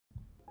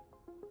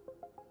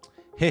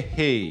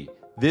Hey,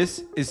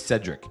 this is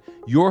Cedric,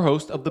 your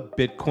host of the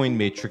Bitcoin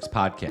Matrix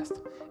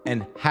podcast,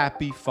 and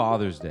happy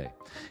Father's Day.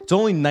 It's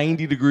only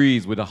 90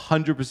 degrees with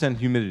 100%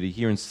 humidity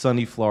here in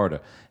sunny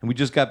Florida, and we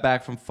just got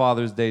back from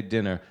Father's Day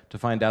dinner to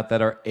find out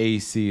that our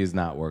AC is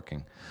not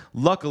working.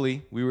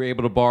 Luckily, we were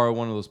able to borrow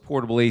one of those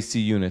portable AC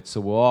units,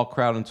 so we'll all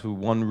crowd into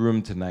one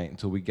room tonight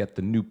until we get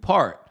the new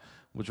part,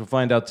 which we'll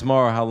find out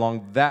tomorrow how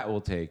long that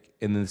will take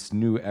in this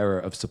new era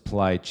of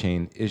supply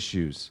chain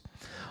issues.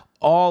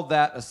 All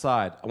that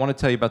aside, I want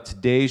to tell you about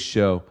today's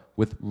show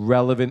with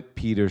relevant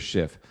Peter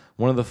Schiff,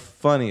 one of the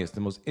funniest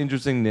and most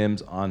interesting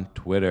NIMs on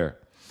Twitter.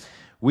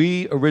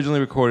 We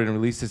originally recorded and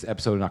released this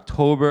episode in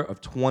October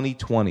of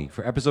 2020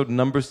 for episode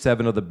number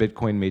 7 of the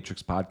Bitcoin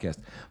Matrix podcast,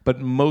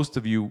 but most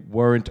of you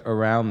weren't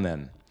around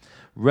then.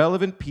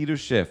 Relevant Peter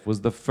Schiff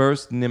was the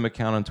first NIM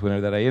account on Twitter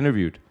that I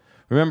interviewed.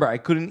 Remember, I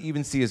couldn't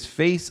even see his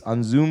face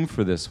on Zoom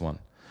for this one.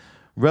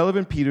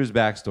 Relevant Peter's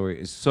backstory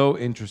is so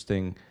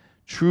interesting,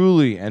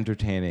 truly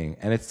entertaining,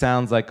 and it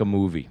sounds like a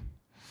movie.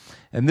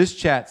 And this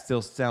chat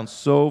still sounds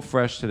so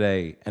fresh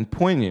today and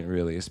poignant,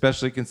 really,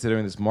 especially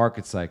considering this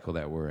market cycle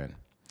that we're in.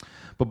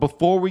 But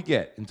before we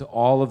get into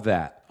all of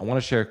that, I want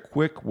to share a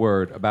quick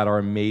word about our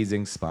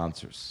amazing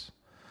sponsors.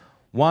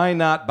 Why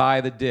not buy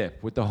the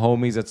dip with the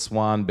homies at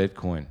Swan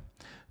Bitcoin?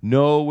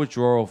 No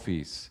withdrawal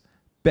fees,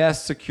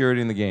 best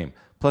security in the game,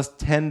 plus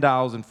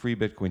 $10 in free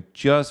Bitcoin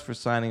just for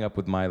signing up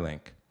with my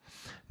link.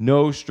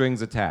 No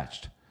strings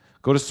attached.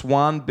 Go to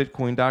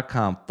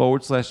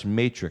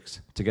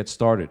swanbitcoin.com/matrix to get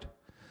started.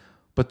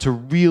 But to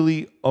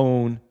really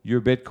own your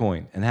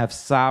Bitcoin and have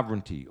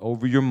sovereignty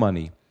over your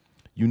money,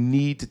 you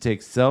need to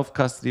take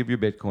self-custody of your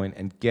Bitcoin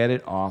and get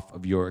it off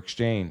of your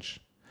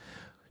exchange.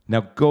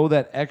 Now go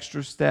that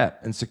extra step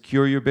and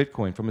secure your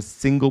Bitcoin from a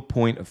single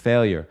point of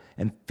failure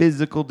and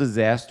physical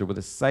disaster with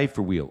a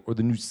CypherWheel or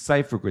the new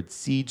CypherGrid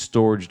seed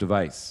storage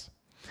device.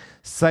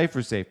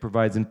 CipherSafe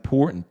provides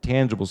important,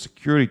 tangible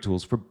security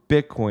tools for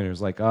Bitcoiners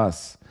like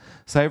us.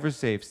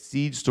 CipherSafe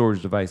seed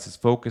storage devices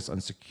focus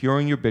on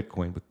securing your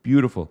Bitcoin with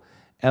beautiful,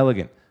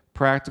 elegant,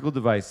 practical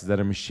devices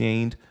that are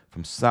machined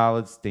from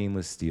solid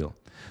stainless steel.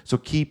 So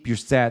keep your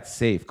sats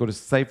safe. Go to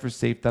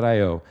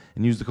cyphersafe.io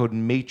and use the code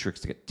MATRIX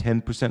to get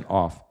 10%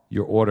 off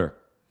your order.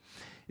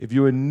 If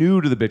you are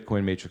new to the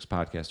Bitcoin Matrix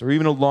podcast or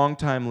even a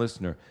longtime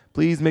listener,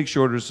 please make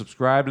sure to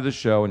subscribe to the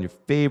show on your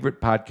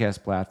favorite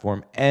podcast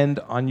platform and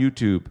on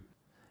YouTube.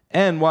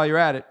 And while you're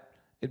at it,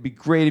 it'd be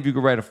great if you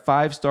could write a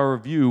 5-star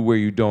review where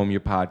you dome your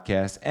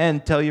podcast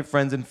and tell your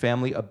friends and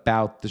family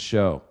about the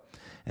show.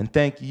 And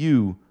thank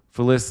you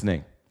for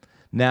listening.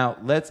 Now,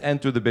 let's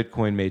enter the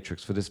Bitcoin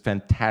Matrix for this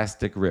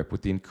fantastic rip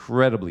with the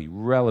incredibly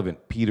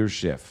relevant Peter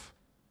Schiff.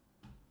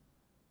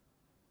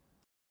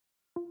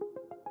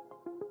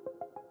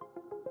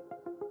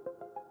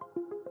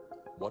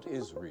 What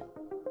is real?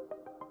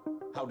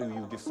 How do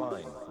you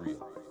define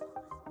real?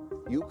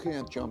 You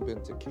can't jump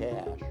into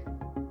cash.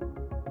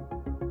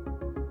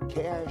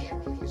 Cash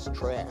is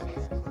trash.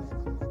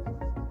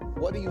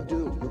 What do?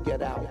 You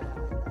get out.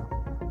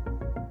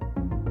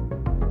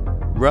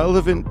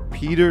 Relevant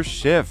Peter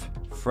Schiff,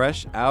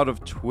 fresh out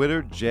of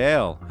Twitter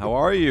jail. How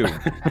are you?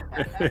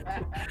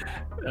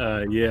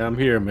 Yeah, I'm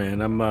here,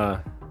 man.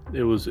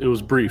 It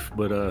was brief,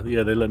 but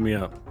yeah, they let me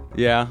out.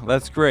 Yeah,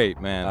 that's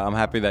great, man. I'm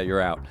happy that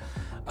you're out.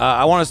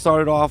 I want to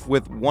start it off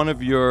with one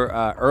of your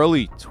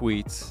early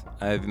tweets.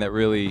 I think that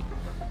really,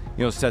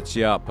 sets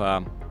you up.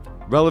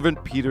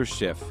 Relevant Peter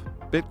Schiff.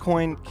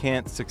 Bitcoin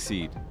can't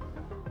succeed.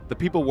 The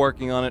people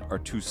working on it are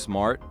too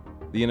smart.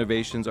 The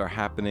innovations are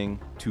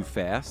happening too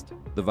fast.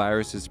 The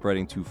virus is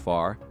spreading too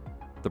far.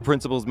 The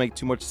principles make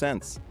too much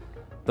sense.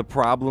 The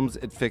problems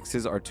it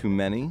fixes are too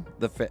many.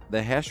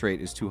 The hash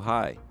rate is too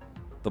high.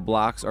 The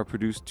blocks are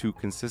produced too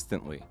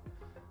consistently.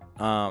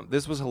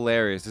 This was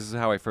hilarious. This is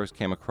how I first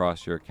came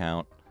across your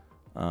account,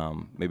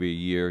 maybe a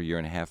year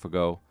and a half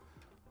ago.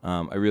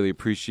 I really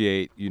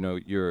appreciate,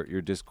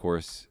 your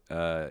discourse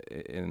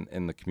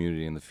in the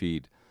community and the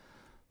feed.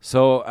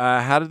 So,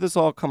 how did this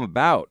all come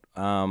about?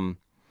 Are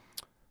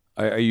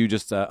you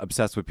just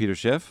obsessed with Peter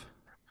Schiff?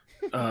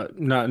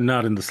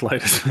 Not in the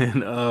slightest,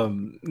 man.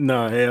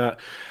 No, yeah.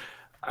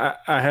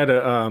 I had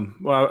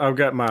I've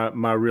got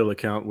my real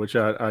account, which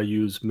I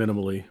use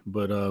minimally,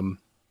 but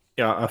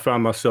yeah, I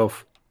found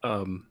myself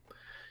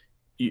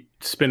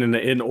spending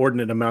an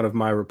inordinate amount of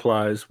my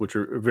replies, which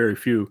are very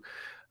few,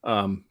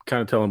 kind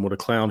of telling what a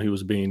clown he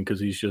was being, because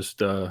he's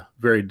just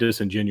very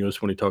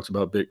disingenuous when he talks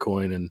about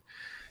Bitcoin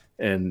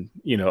and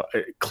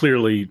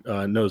clearly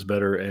knows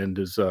better and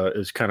is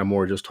kind of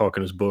more just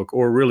talking his book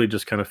or really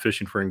just kind of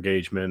fishing for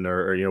engagement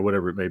or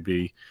whatever it may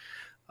be.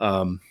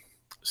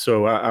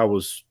 So I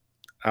was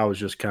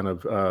just kind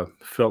of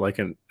felt like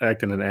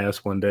acting an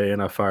ass one day,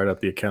 and I fired up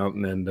the account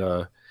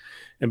and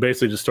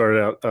basically just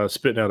started out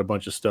spitting out a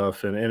bunch of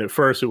stuff. And at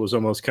first it was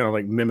almost kind of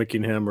like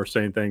mimicking him or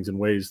saying things in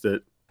ways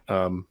that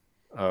a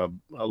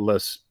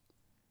less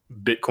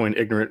Bitcoin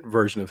ignorant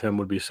version of him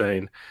would be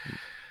saying.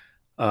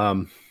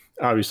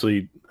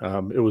 Obviously,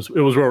 it was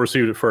well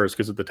received at first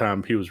because at the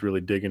time he was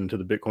really digging into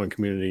the Bitcoin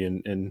community,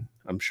 and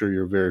I'm sure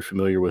you're very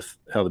familiar with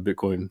how the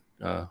Bitcoin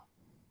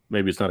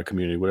maybe it's not a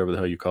community, whatever the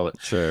hell you call it.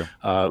 Sure.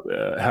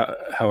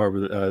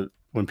 However,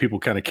 when people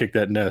kind of kick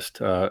that nest,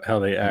 how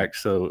they act.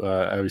 So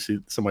obviously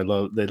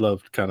they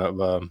loved kind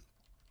of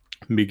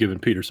me giving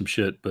Peter some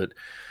shit. But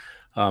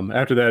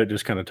after that, it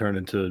just kind of turned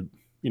into,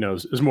 it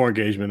was more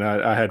engagement.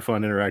 I had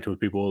fun interacting with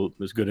people.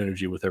 There's good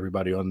energy with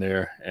everybody on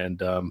there.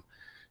 And,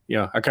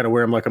 I kind of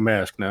wear him like a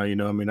mask now, I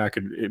mean,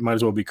 it might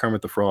as well be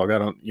Kermit the Frog.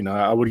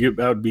 I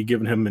would be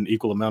giving him an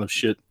equal amount of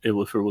shit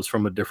if it was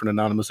from a different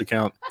anonymous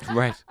account.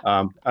 Right.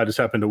 I just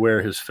happen to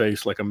wear his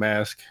face like a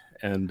mask.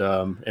 And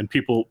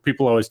people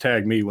always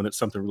tag me when it's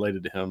something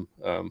related to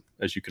him,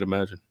 as you can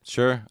imagine.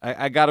 Sure.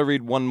 I got to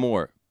read one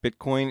more.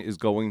 Bitcoin is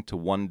going to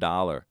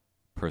 $1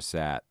 per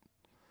sat.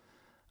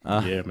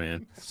 Yeah,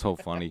 man. So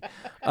funny.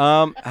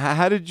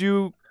 How did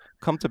you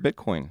come to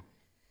Bitcoin?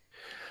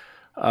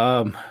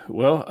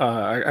 Well,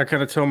 I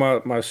kind of tell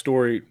my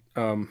story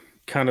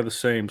kind of the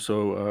same.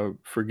 So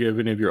forgive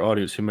any of your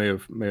audience who may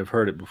have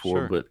heard it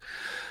before, Sure. but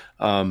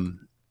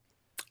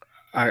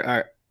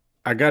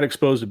I got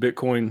exposed to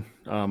Bitcoin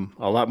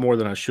a lot more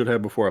than I should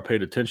have before I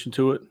paid attention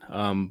to it.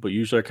 But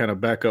usually I kind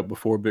of back up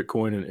before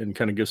Bitcoin and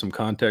kind of give some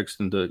context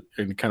and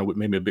kind of what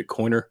made me a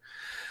Bitcoiner.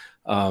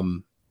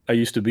 I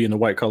used to be in the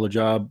white collar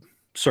job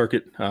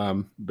circuit.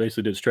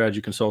 Basically did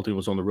strategy consulting,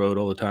 was on the road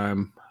all the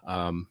time.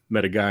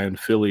 Met a guy in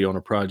Philly on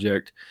a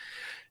project,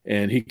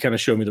 and he kind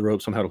of showed me the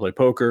ropes on how to play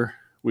poker.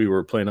 We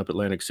were playing up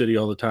Atlantic City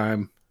all the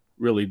time.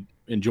 Really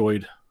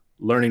enjoyed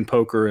learning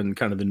poker and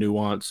kind of the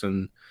nuance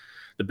and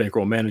the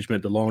bankroll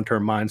management, the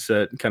long-term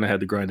mindset, and kind of had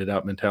the grinded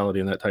out mentality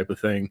and that type of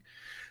thing.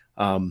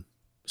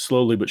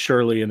 Slowly but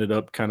surely ended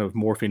up kind of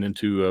morphing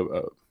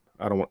into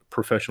I don't want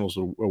professionals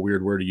a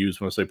weird word to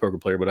use when I say poker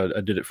player, but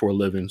I did it for a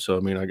living. So, I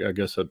mean, I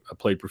guess I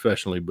played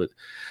professionally, but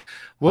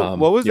what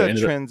was that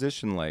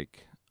transition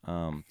like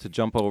to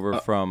jump over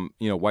from,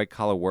 white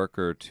collar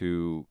worker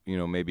to,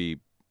 maybe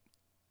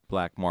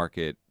black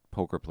market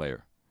poker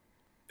player?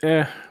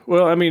 Yeah.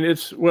 Well, I mean,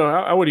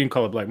 I wouldn't even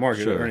call it black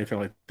market Sure. or anything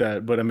like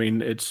that, but I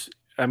mean,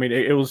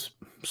 it was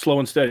slow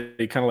and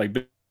steady, kind of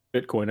like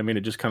Bitcoin. I mean,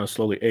 it just kind of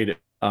slowly ate it.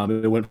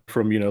 It went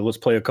from, let's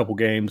play a couple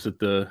games at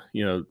the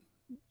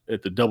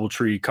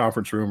DoubleTree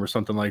conference room or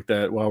something like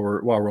that while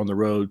we're on the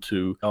road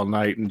to all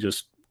night and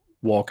just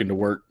walking to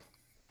work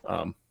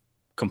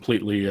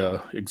completely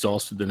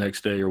exhausted the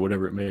next day or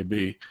whatever it may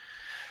be.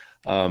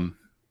 And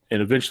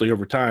eventually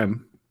over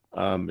time,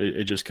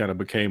 it just kind of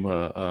became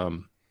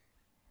a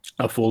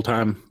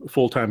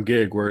full-time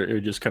gig where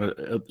it just kind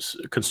of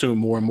consumed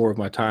more and more of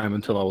my time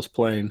until I was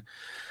playing.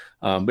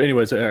 But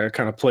anyways, I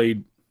kind of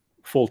played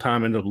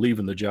full-time, ended up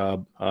leaving the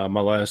job.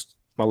 My last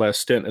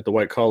stint at the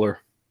white collar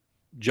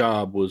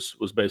job was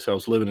basically I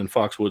was living in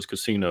Foxwoods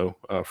Casino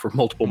for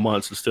multiple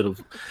months instead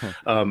of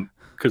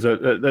because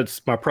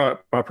that's my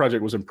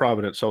project was in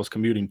Providence, so I was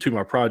commuting to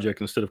my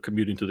project instead of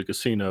commuting to the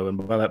casino.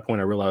 And by that point,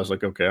 I realized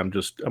like, okay, I'm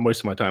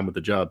wasting my time with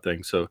the job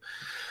thing. So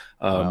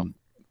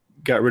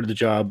got rid of the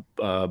job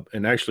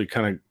and actually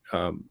kind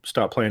of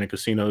stopped playing in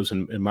casinos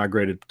and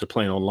migrated to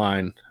playing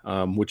online,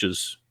 which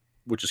is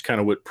kind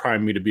of what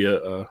primed me to be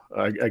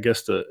I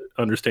guess to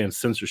understand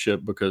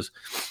censorship, because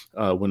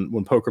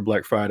when Poker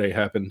Black Friday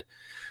happened,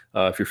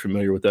 if you're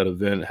familiar with that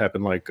event, it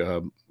happened like I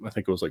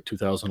think it was like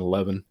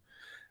 2011.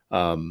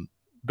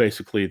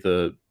 Basically,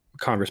 the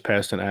Congress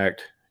passed an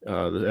act.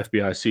 The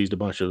FBI seized a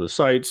bunch of the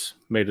sites,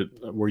 made it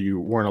where you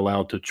weren't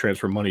allowed to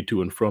transfer money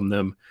to and from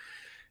them,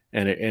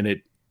 and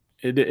it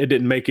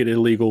didn't make it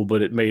illegal,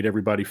 but it made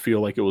everybody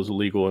feel like it was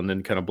illegal, and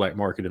then kind of black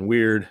market and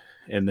weird.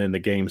 And then the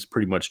games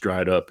pretty much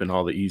dried up and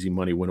all the easy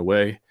money went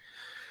away.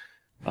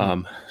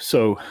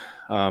 So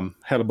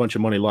had a bunch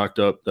of money locked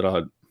up that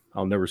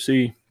I'll never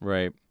see.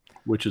 Right.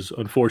 Which is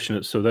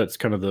unfortunate. So that's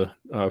kind of the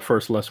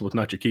first lesson with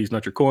not your keys,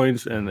 not your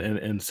coins,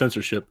 and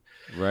censorship.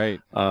 Right.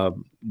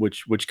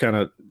 Which kind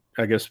of,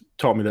 I guess,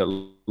 taught me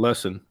that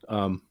lesson.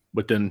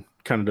 But then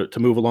kind of to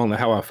move along to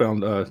how I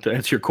found, to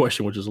answer your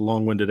question, which is a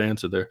long-winded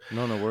answer there.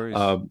 No worries.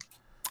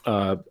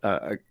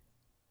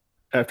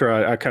 After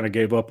I kind of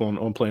gave up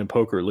on playing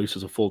poker, at least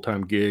as a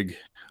full-time gig,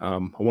 I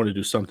wanted to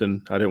do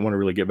something. I didn't want to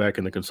really get back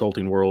in the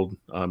consulting world.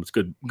 It's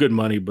good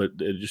money, but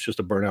it's just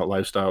a burnout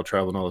lifestyle,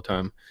 traveling all the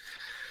time.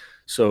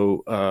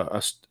 So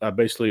I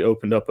basically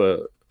opened up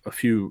a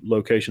few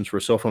locations for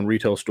cell phone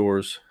retail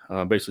stores,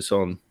 basically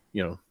selling,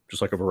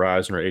 just like a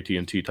Verizon or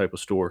AT&T type of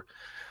store,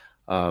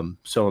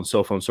 selling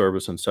cell phone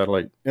service and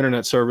satellite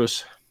internet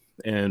service.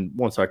 And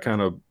once I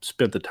kind of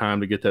spent the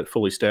time to get that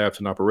fully staffed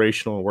and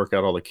operational and work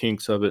out all the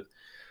kinks of it,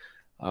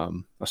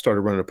 I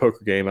started running a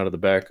poker game out of the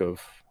back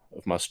of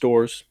my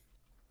stores,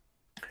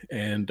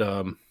 and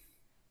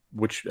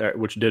which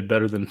did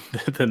better than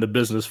the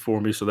business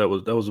for me. So that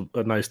was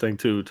a nice thing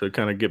too, to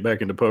kind of get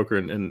back into poker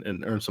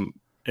and earn some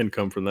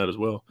income from that as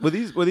well. Were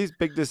these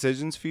big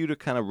decisions for you to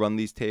kind of run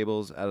these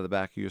tables out of the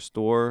back of your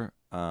store?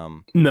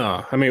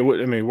 No, I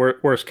mean,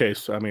 worst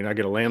case, I mean, I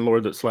get a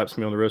landlord that slaps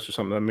me on the wrist or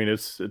something. I mean,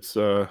 it's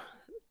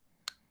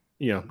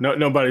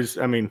nobody's.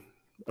 I mean,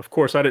 of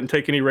course, I didn't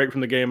take any rate from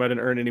the game. I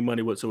didn't earn any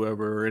money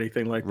whatsoever or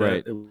anything like that.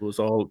 Right. It was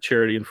all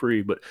charity and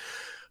free. But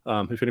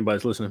if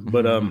anybody's listening.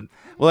 But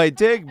well, I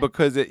dig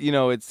because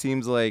it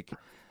seems like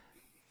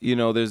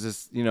there's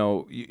this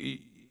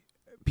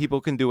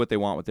people can do what they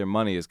want with their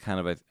money is kind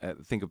of I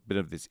think a bit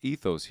of this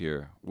ethos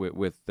here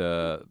with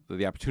the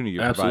opportunity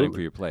you're providing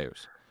for your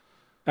players.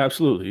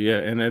 Absolutely, yeah,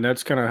 and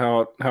that's kind of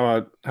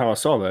how I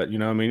saw that.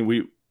 I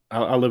mean,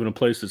 I live in a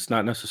place that's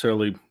not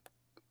necessarily.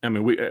 I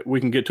mean, we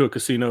can get to a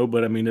casino,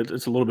 but I mean,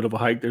 it's a little bit of a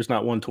hike. There's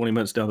not 20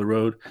 minutes down the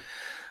road.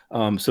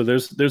 So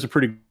there's a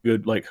pretty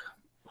good like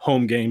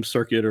home game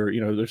circuit, or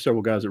there's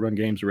several guys that run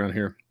games around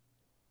here.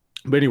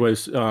 But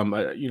anyways,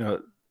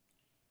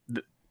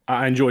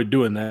 I enjoyed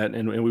doing that,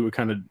 and we would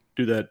kind of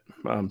do that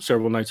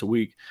several nights a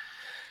week.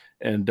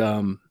 And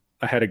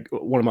I had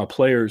one of my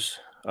players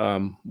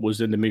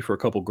was into me for a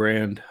couple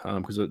grand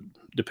because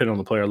depending on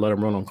the player, I let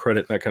him run on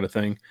credit, that kind of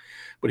thing.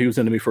 But he was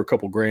into me for a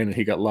couple grand, and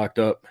he got locked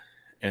up,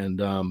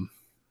 and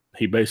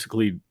he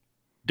basically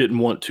didn't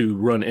want to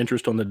run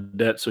interest on the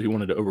debt, so he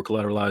wanted to over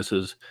collateralize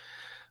his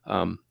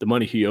the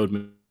money he owed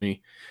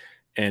me.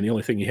 And the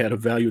only thing he had of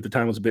value at the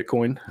time was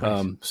Bitcoin.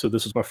 Nice. So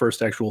this was my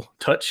first actual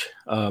touch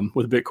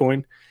with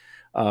Bitcoin.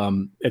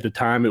 At the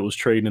time, it was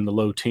trading in the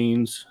low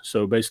teens.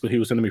 So basically, he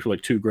was into me for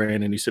like $2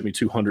 grand, and he sent me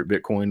 200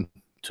 Bitcoin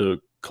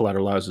to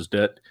collateralize his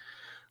debt,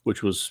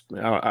 which was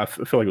I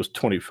feel like it was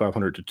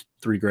 2,500 to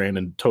 $3 grand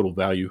in total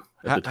value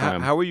at the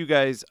time. How were you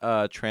guys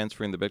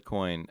transferring the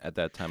Bitcoin at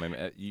that time? I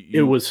mean,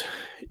 it was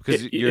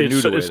because you're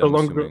new to it. So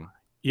long ago.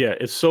 Yeah,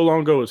 it's so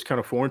long ago, it's kind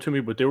of foreign to me,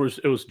 but it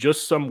was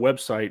just some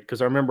website,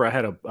 because I remember I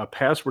had a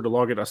password to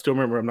log in. I still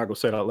remember, I'm not going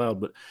to say it out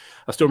loud, but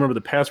I still remember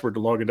the password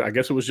to log into. I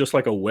guess it was just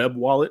like a web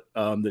wallet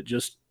that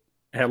just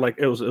had like,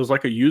 it was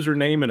like a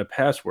username and a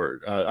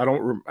password. I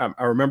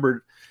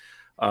remembered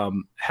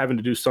having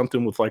to do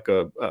something with like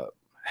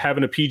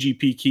having a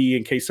PGP key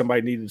in case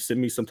somebody needed to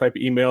send me some type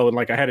of email. And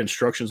like I had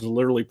instructions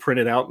literally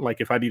printed out.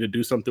 Like if I need to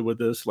do something with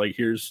this, like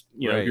here's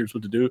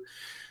what to do.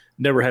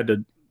 Never had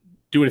to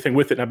do anything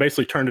with it. And I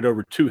basically turned it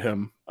over to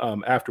him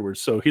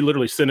afterwards. So he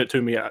literally sent it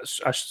to me. I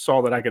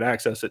saw that I could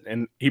access it,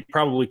 and he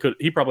probably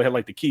had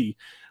like the key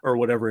or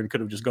whatever and could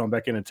have just gone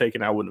back in and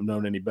taken it. I wouldn't have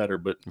known any better,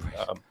 but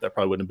that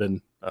probably wouldn't have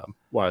been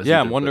wise.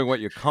 Yeah, I'm wondering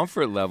what your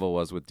comfort level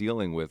was with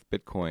dealing with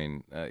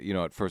Bitcoin,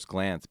 at first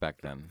glance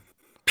back then.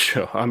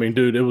 I mean,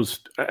 dude, it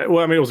was it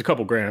was a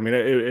couple grand. I mean,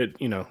 it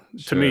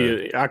to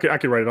me, I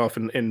could write it off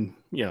and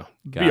be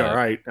all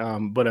right.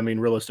 But I mean,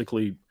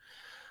 realistically,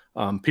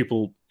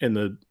 people in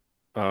the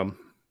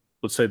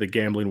let's say the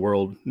gambling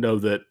world know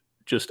that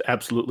just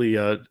absolutely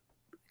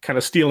kind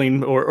of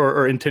stealing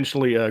or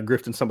intentionally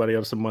grifting somebody out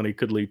of some money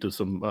could lead to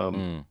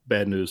some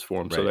bad news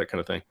for him. Right. So that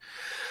kind of thing.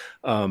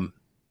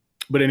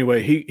 But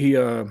anyway,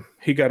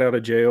 he got out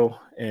of jail,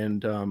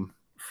 and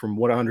from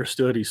what I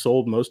understood, he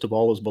sold most of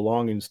all his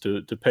belongings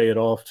to pay it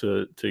off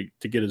to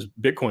get his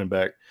Bitcoin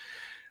back.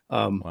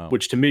 Wow.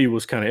 Which to me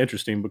was kind of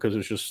interesting, because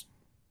it's just,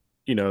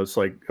 it's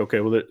like, okay,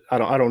 well, I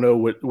don't know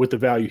what the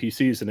value he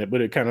sees in it,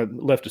 but it kind of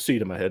left a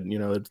seed in my head.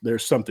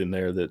 There's something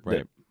there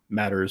that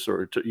matters,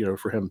 or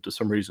for him to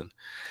some reason.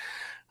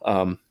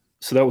 So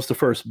that was the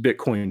first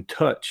Bitcoin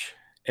touch,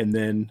 and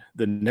then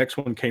the next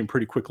one came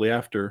pretty quickly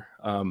after.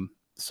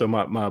 So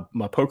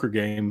my poker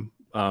game,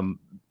 I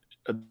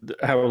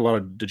have a lot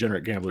of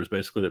degenerate gamblers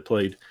basically that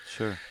played.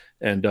 Sure.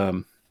 And I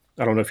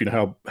don't know if you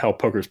know how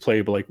poker's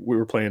played, but like we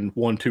were playing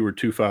 1-2 or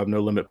 2-5 no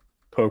limit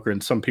poker,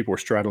 and some people were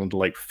straddling to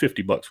like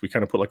 $50. We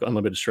kind of put like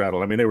unlimited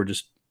straddle. I mean, they were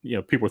just,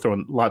 people were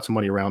throwing lots of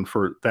money around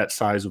for that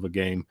size of a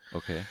game.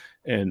 Okay.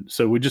 And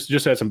so we just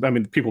had some, I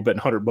mean, people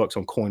betting $100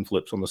 on coin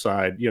flips on the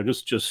side,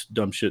 just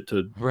dumb shit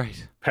to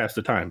pass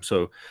the time.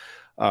 So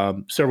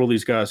several of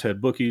these guys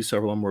had bookies.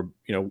 Several of them were,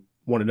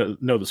 wanted to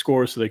know the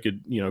score so they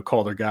could,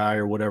 call their guy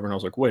or whatever. And I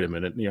was like, wait a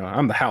minute,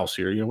 I'm the house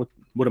here.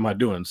 What am I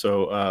doing?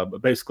 So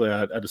but basically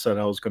I decided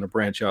I was going to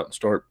branch out and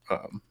start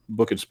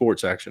booking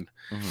sports action.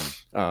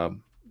 Mm-hmm.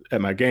 At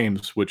my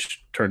games,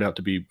 which turned out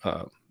to be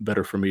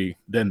better for me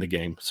than the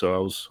game. So I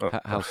was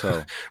how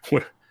so?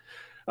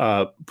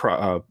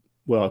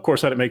 Well, of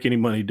course, I didn't make any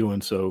money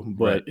doing so.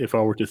 But if I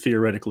were to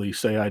theoretically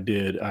say I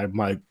did, I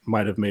might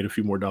have made a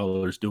few more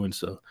dollars doing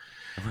so.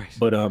 Right.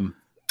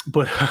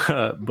 But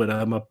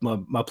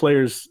my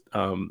players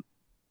kind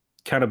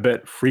of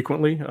bet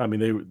frequently. I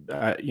mean,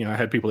 I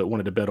had people that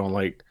wanted to bet on,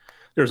 like,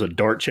 there's a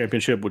dart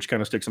championship, which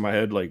kind of sticks in my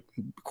head. Like,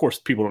 of course,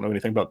 people don't know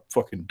anything about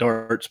fucking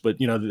darts, but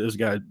this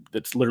guy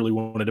that's literally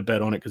wanted to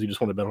bet on it because he just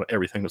wanted to bet on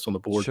everything that's on the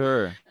board.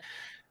 Sure.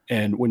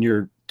 And when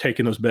you're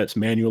taking those bets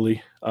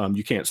manually,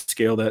 you can't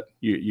scale that.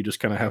 You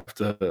just kind of have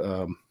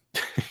to,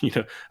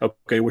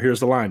 okay, well, here's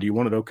the line. Do you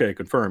want it? Okay,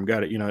 confirm,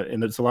 got it.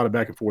 And it's a lot of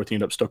back and forth. You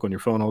end up stuck on your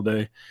phone all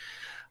day.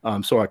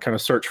 So I kind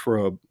of searched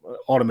for a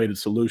automated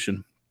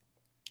solution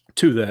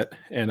to that,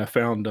 and I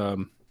found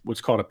what's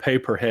called a pay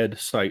per head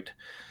site.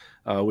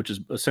 Which is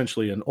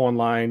essentially an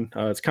online,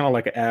 it's kind of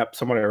like an app,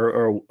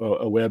 or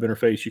a web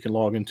interface you can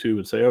log into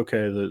and say,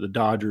 okay, the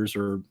Dodgers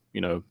are,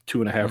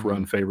 2.5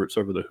 run favorites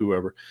over the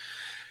whoever.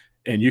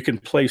 And you can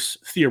place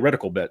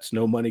theoretical bets.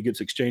 No money gets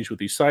exchanged with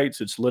these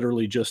sites. It's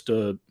literally just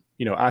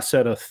I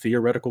set a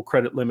theoretical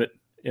credit limit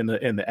in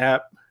the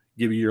app,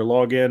 give you your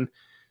login.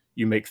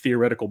 you make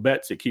theoretical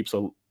bets. It keeps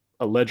a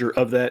ledger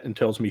of that and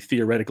tells me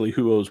theoretically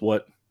who owes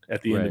what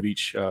at the end of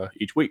each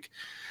week.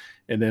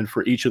 And then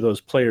for each of those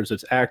players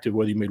that's active,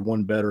 whether you made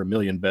one bet or a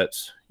million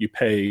bets, you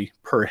pay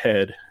per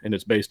head, and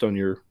it's based on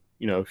your,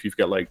 if you've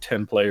got like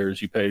 10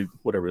 players, you pay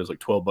whatever it is, like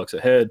 $12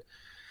 a head.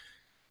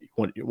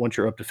 Once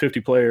you're up to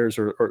 50 players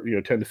or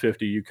 10 to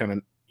 50, you kind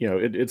of,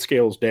 it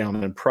scales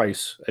down in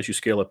price as you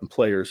scale up in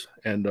players.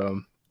 And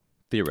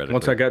theoretically,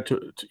 once I got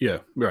to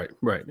right.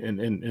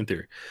 In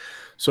theory.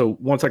 So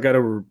once I got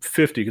over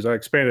 50, because I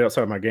expanded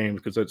outside my game,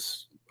 because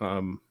that's,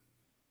 I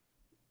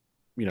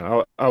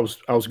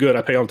was good.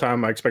 I pay on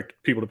time. I expect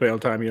people to pay on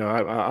time.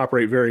 I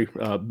operate very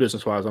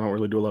business wise. I don't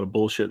really do a lot of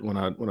bullshit when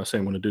I say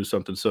I'm going to do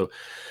something. So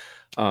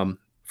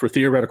for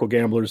theoretical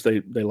gamblers,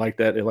 they like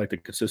that. They like the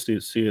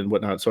consistency and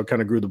whatnot. So I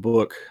kind of grew the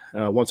book.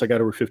 Once I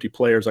got over 50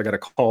 players, I got a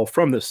call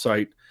from this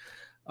site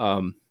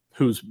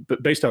who's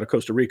based out of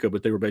Costa Rica,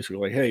 but they were basically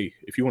like, hey,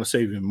 if you want to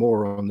save even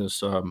more on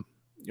this, on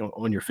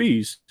your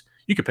fees,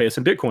 you could pay us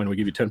in Bitcoin. We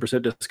give you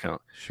 10%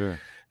 discount. Sure.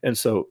 And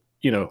so,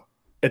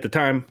 at the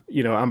time,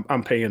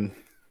 I'm paying,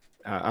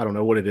 I don't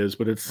know what it is,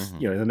 but it's, in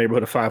the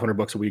neighborhood of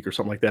 $500 a week or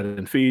something like that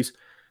in fees.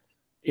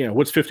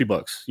 What's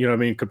 $50? You know what I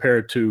mean?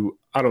 Compared to,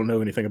 I don't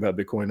know anything about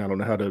Bitcoin. I don't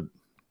know how to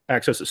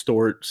access it,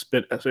 store it,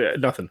 spend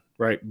nothing,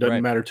 right?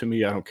 Doesn't matter to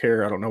me. I don't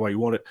care. I don't know why you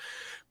want it.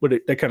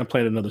 But that kind of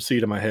planted another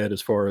seed in my head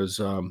as far as,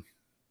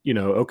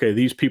 okay,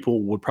 these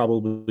people would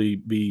probably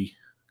be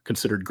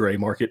considered gray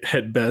market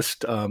at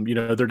best. They're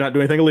not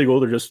doing anything illegal.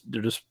 They're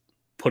just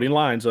putting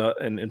lines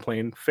and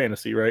playing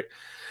fantasy, right?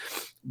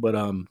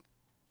 But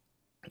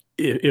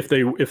if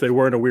they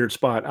were in a weird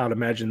spot, I'd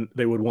imagine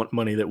they would want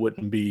money that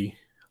wouldn't be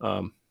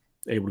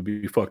able to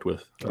be fucked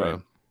with,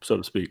 so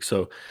to speak.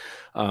 So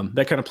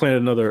that kind of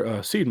planted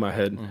another seed in my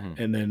head.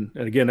 And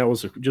again, that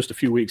was just a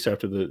few weeks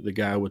after the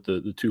guy with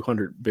the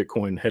 200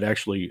 Bitcoin had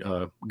actually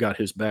got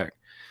his back.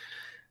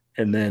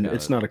 And then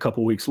it's not a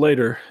couple weeks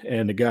later,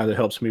 and the guy that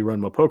helps me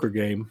run my poker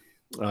game,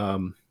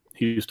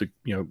 he used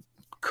to,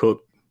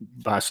 cook,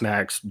 buy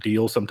snacks,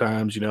 deal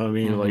sometimes,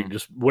 like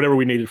just whatever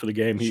we needed for the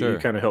game. He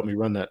kind of helped me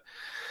run that.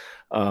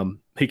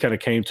 He kind of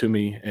came to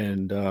me,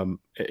 and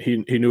he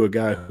knew a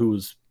guy who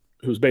was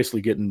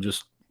basically getting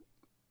just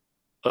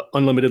an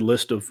unlimited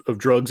list of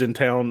drugs in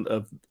town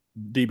of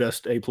the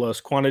best A+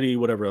 quantity,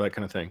 whatever, that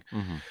kind of thing.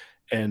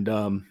 And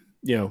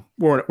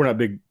we're not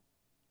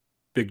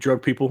big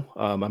drug people.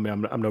 I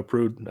mean, I'm no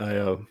prude.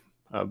 I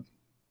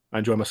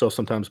enjoy myself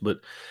sometimes,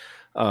 but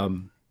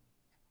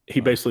he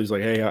basically is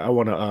like, hey, I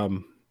want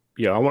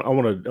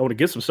to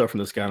get some stuff from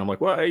this guy. And I'm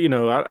like, well,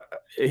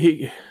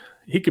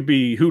 he could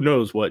be who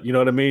knows what, you know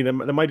what I mean?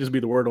 That might just be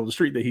the word on the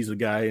street that he's the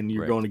guy, and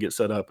you're going to get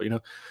set up,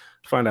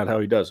 find out how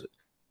he does it.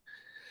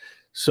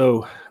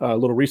 So a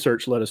little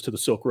research led us to the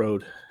Silk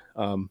Road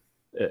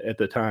at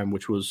the time,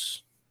 which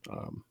was,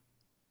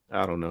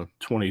 I don't know,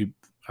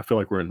 I feel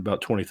like we're in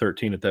about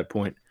 2013 at that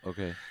point.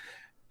 Okay.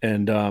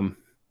 And,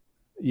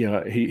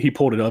 he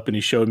pulled it up and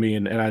he showed me,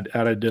 and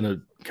I'd done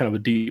a kind of a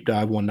deep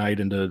dive one night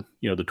into,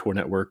 the Tor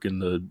network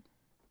and the,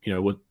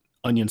 what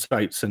onion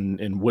sites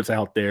and what's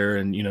out there,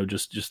 and,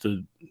 just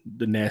the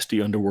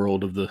nasty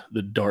underworld of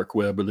the dark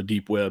web or the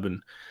deep web,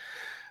 and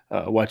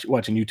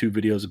watching YouTube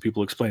videos of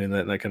people explaining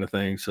that and that kind of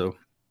thing. So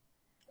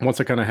once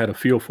I kind of had a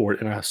feel for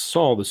it and I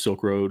saw the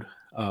Silk Road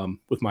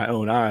with my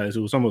own eyes,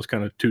 it was almost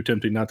kind of too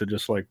tempting not to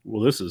just like,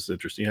 well, this is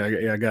interesting.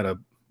 I gotta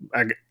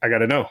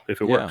know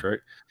if it works, right?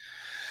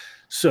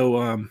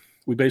 So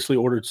we basically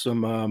ordered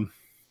some.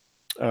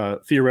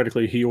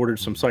 Theoretically, he ordered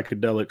some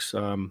psychedelics.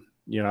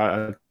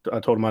 I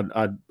told him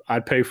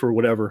I'd pay for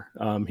whatever.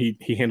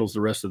 He handles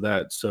the rest of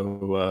that.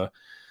 So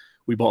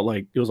we bought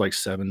it was like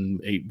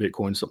 7-8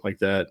 Bitcoin, something like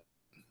that.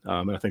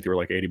 And I think they were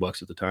like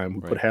 $80 at the time.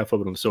 We put half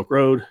of it on the Silk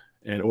Road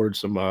and ordered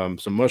some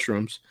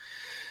mushrooms.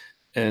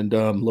 And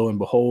lo and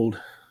behold,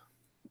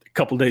 a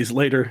couple days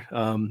later,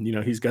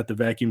 he's got the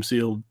vacuum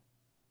sealed,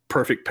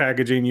 perfect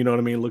packaging. You know what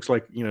I mean? It looks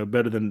like,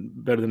 better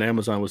than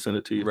Amazon would send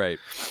it to you. Right.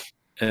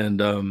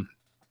 And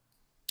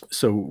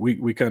so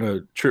we kind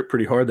of tripped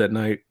pretty hard that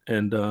night,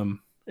 and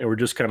we're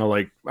just kind of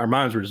like, our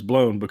minds were just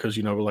blown because,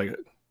 we're like,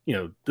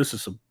 this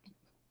is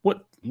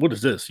what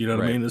is this? You know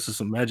what I mean? This is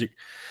some magic.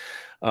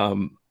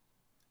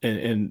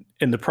 And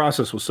the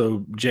process was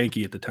so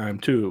janky at the time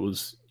too. It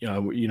was, I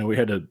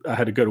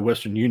had to go to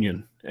Western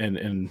Union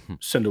and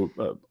send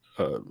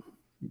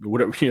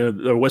whatever,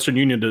 the Western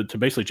Union to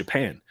basically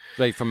Japan.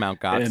 Like from Mount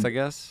Gox, I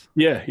guess.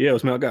 Yeah, it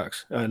was Mount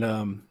Gox,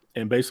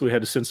 and basically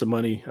had to send some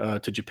money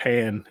to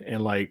Japan,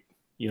 and like,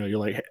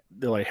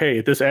 they're like, hey,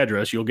 at this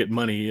address you'll get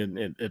money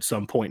at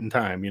some point in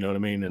time. You know what I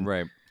mean? And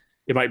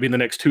it might be in the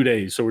next 2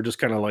 days. So we're just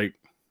kind of like,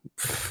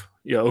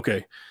 yeah,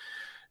 okay.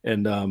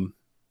 And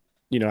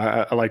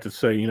I like to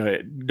say,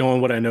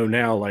 knowing what I know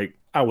now, like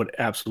I would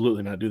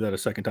absolutely not do that a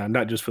second time,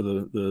 not just for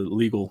the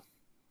legal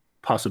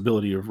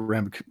possibility of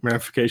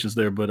ramifications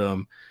there, but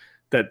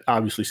that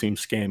obviously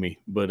seems scammy,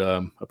 but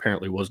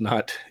apparently was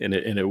not, and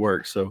it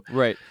worked. So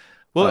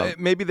well,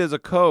 maybe there's a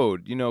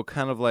code,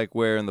 kind of like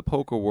where in the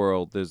poker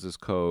world there's this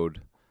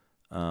code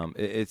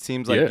It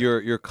seems like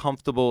you're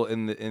comfortable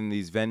in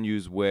these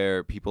venues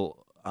where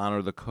people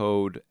honor the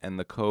code, and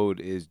the code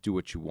is do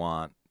what you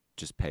want,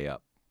 just pay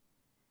up.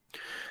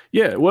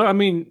 Yeah, well, I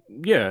mean,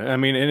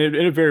 and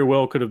it very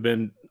well could have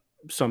been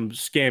some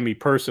scammy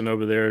person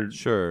over there,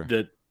 Sure,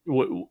 that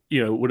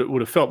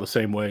would have felt the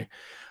same way.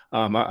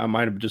 I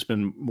might have just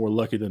been more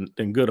lucky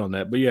than good on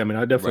that. But yeah, I mean,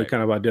 I definitely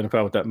kind of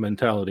identify with that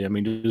mentality. I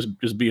mean,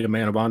 just be a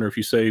man of honor. If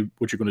you say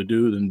what you're going to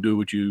do, then do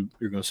what you're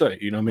going to say.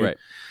 You know what I mean?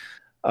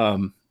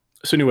 Right.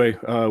 So anyway,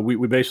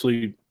 we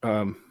basically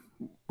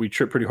we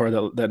tripped pretty hard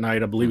that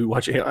night. I believe we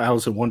watched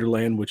Alice in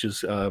Wonderland, which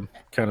is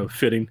kind of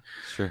fitting.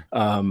 Sure.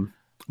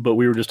 But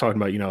we were just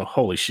talking about,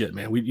 holy shit,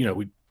 man.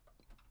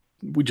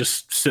 We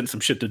just sent some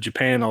shit to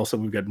Japan. All of a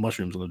sudden, we've got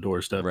mushrooms on the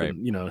doorstep. Right.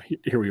 And,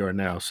 here we are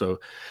now. So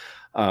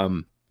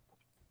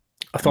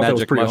I thought magic that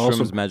was pretty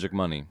mushrooms, awesome. magic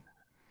money.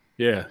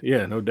 Yeah,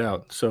 no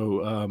doubt.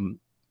 So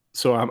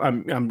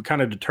I'm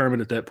kind of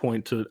determined at that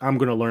point I'm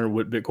going to learn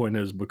what Bitcoin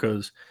is,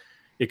 because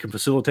it can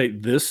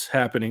facilitate this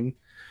happening,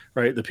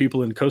 right? The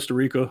people in Costa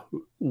Rica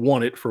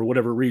want it for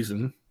whatever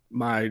reason.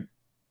 My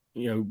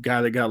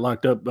guy that got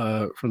locked up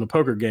from the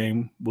poker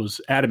game was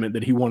adamant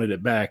that he wanted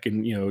it back.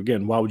 And,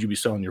 again, why would you be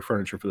selling your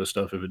furniture for this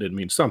stuff if it didn't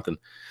mean something?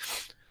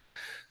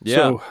 Yeah.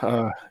 So,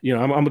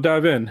 I'm going to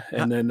dive in.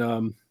 And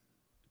then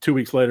 2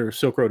 weeks later,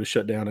 Silk Road is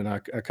shut down, and I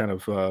kind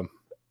of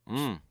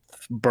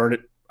burn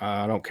it.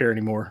 I don't care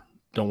anymore.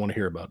 Don't want to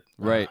hear about it.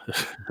 Right.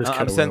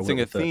 I'm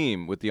sensing a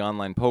theme with the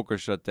online poker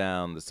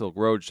shutdown, the Silk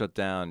Road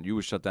shutdown. You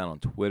were shut down on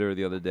Twitter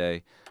the other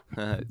day.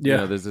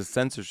 There's a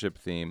censorship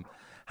theme.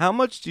 How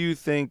much do you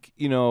think,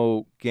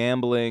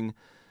 gambling,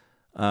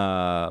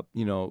 casino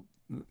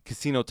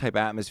type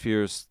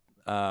atmospheres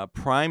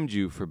primed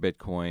you for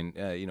Bitcoin?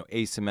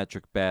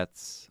 Asymmetric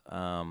bets,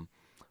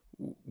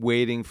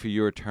 waiting for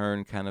your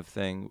turn kind of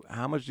thing.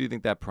 How much do you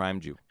think that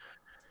primed you?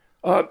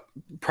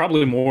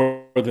 Probably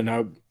more than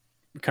I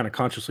kind of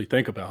consciously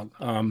think about.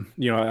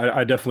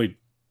 I definitely,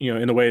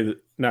 in the way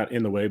that, not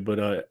in the way,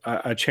 but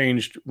I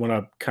changed when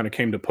I kind of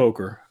came to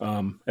poker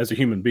as a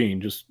human being,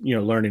 just,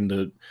 learning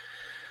to,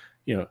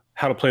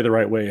 how to play the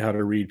right way, how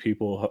to read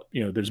people.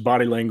 There's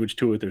body language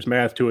to it. There's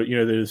math to it.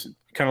 There's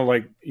kind of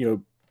like,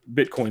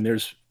 Bitcoin,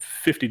 there's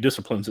 50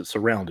 disciplines that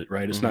surround it,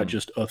 right? It's not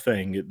just a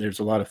thing. There's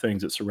a lot of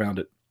things that surround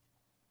it.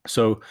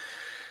 So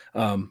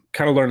kind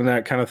of learning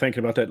that, kind of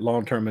thinking about that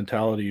long-term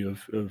mentality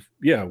of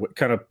what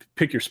kind of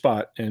pick your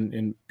spot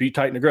and be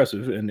tight and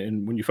aggressive.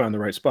 And when you find the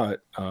right spot,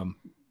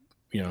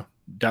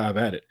 dive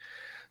at it.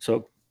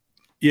 So,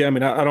 yeah, I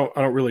mean, I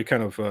don't really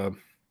kind of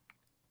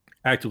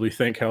actively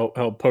think how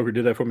poker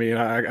did that for me.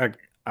 And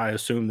I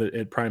assume that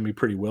it primed me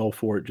pretty well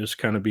for it, just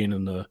kind of being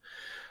in the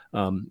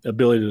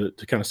ability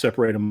to kind of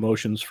separate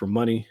emotions from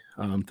money,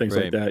 things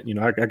like that.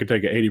 I could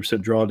take an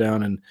 80%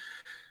 drawdown and,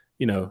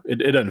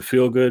 it doesn't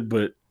feel good,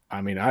 but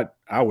I mean,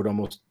 I would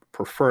almost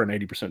prefer an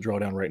 80%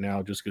 drawdown right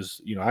now, just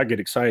because, I get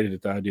excited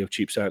at the idea of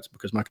cheap sats,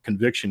 because my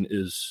conviction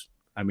is,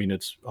 I mean,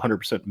 it's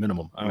 100%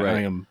 minimum.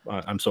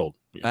 I'm sold.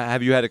 Yeah.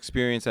 Have you had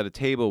experience at a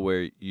table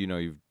where,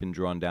 you've been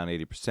drawn down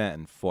 80%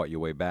 and fought your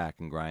way back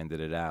and grinded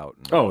it out?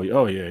 Oh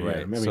yeah. Right.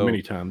 I mean, so,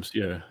 many times.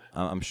 Yeah.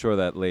 I'm sure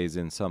that lays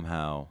in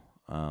somehow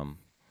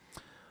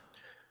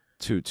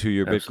to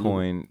your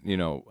Bitcoin,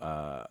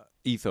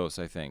 ethos,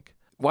 I think.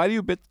 Why do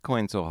you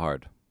Bitcoin so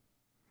hard?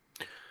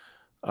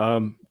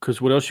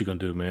 Because what else you gonna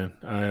do, man?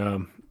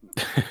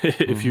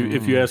 If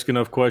you ask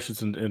enough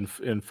questions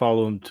and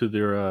follow them to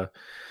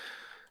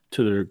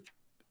their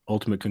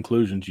ultimate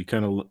conclusions, you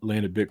kind of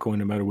land at Bitcoin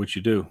no matter what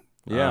you do.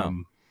 Yeah.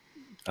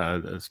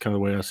 That's kind of the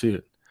way I see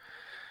it.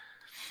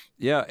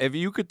 Yeah. If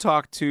you could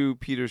talk to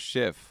Peter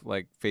Schiff,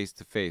 like face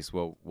to face,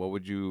 what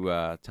would you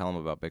tell him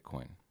about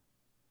Bitcoin?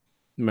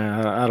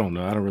 Man, I don't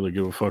know. I don't really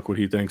give a fuck what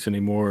he thinks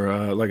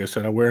anymore. Like I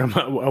said, I wear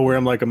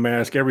him like a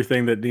mask.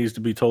 Everything that needs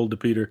to be told to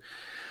Peter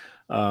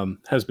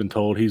has been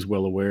told. He's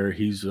well aware.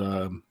 He's,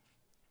 I've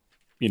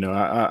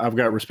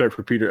got respect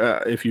for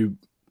Peter. If you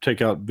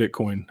take out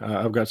Bitcoin,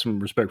 I've got some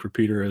respect for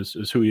Peter as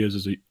who he is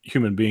as a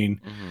human being.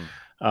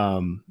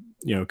 Kind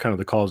of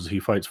the causes he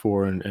fights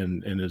for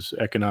and his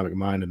economic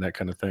mind and that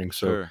kind of thing.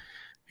 So sure.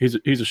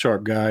 He's a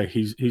sharp guy.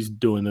 He's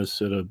doing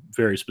this at a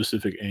very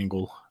specific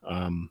angle.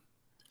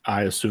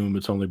 I assume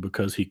it's only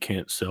because he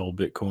can't sell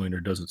Bitcoin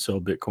or doesn't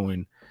sell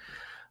Bitcoin.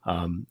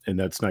 And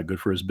that's not good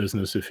for his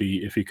business if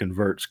he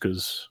converts,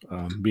 because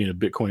being a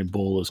Bitcoin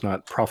bull is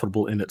not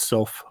profitable in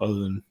itself, other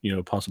than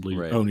possibly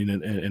owning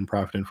it and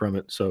profiting from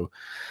it. So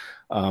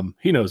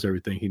he knows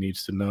everything he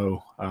needs to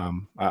know.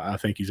 I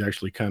think he's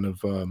actually kind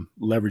of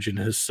leveraging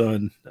his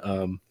son,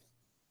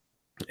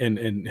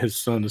 and his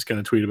son has kind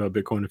of tweeted about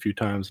Bitcoin a few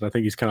times, and I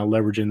think he's kind of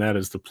leveraging that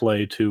as the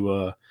play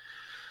to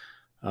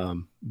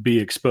be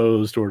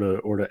exposed or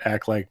to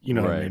act like, what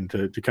I mean,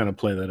 to kind of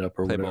play that up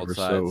or whatever.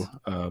 So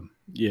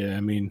yeah,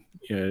 I mean,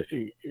 yeah,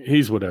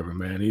 he's whatever,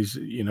 man. He's,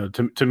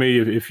 to me,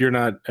 if you're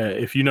not,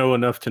 if you know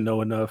enough to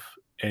know enough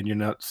and you're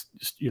not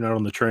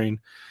on the train,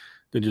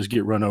 then just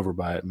get run over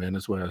by it, man.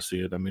 That's the way I see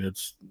it. I mean,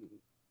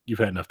 you've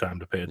had enough time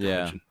to pay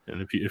attention.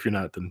 And if you're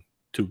not, then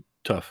too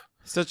tough.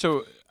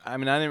 I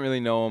mean, I didn't really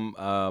know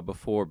him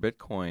before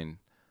Bitcoin,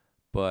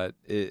 but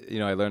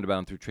I learned about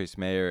him through Trace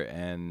Mayer,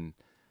 and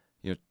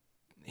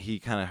he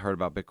kind of heard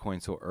about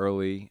Bitcoin so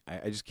early.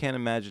 I just can't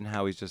imagine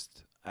how he's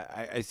just.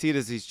 I see it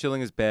as he's chilling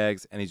his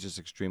bags, and he's just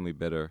extremely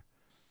bitter.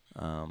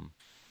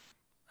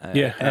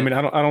 Yeah, I mean,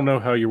 I don't know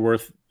how you're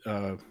worth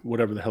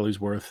whatever the hell he's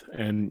worth,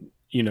 and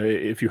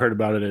if you heard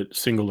about it at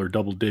single or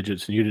double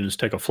digits, and you didn't just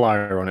take a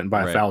flyer on it and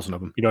buy 1,000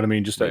 of them, you know what I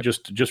mean? Just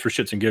for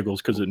shits and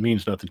giggles, because it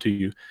means nothing to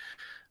you.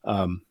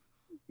 Again,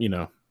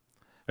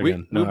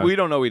 we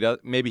don't know he does.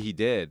 Maybe he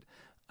did.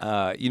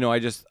 I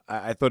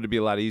thought it'd be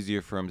a lot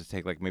easier for him to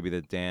take like maybe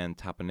the Dan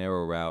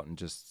Tapanero route and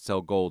just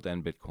sell gold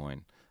and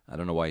Bitcoin. I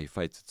don't know why he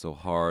fights it so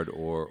hard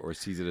or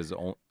sees it as his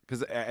own.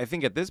 Because I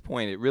think at this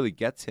point it really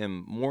gets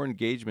him more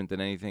engagement than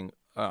anything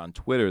on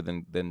Twitter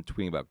than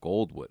tweeting about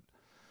gold would.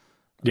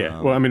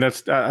 Yeah, well, I mean,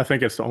 I think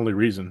that's the only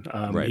reason.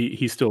 Right.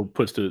 He still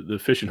puts the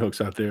fishing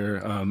hooks out there,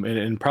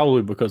 and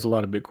probably because a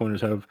lot of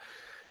Bitcoiners have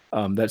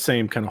that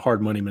same kind of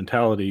hard money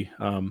mentality.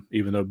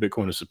 Even though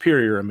Bitcoin is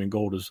superior, I mean,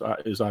 gold is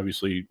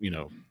obviously,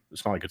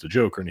 it's not like it's a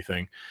joke or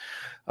anything.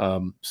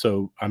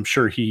 So I'm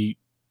sure he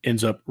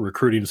ends up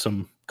recruiting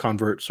some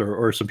converts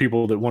or some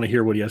people that want to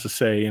hear what he has to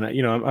say, and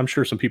I'm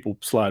sure some people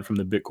slide from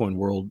the Bitcoin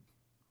world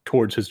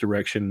towards his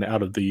direction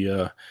out of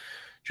the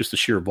just the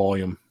sheer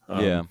volume.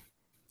 Yeah.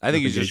 I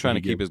think he's just trying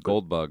to keep his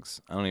gold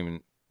bugs. I don't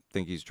even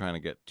think he's trying to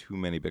get too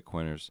many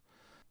Bitcoiners.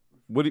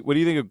 What do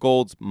you think of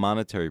gold's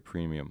monetary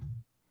premium?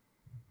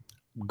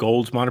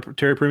 Gold's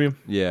monetary premium?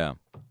 Yeah.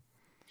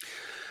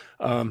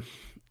 Well,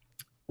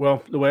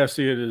 the way I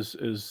see it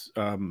is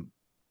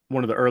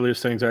one of the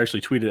earliest things I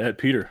actually tweeted at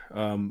Peter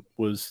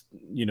was,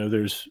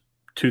 there's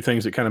two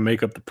things that kind of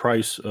make up the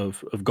price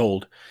of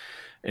gold,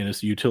 and it's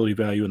the utility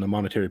value and the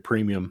monetary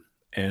premium.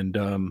 And,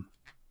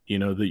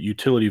 the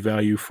utility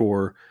value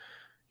for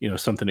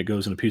something that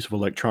goes in a piece of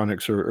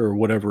electronics or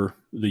whatever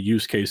the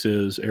use case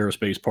is,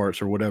 aerospace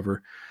parts or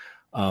whatever,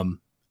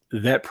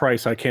 that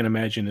price I can't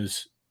imagine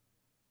is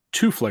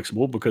too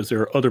flexible because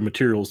there are other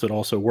materials that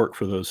also work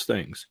for those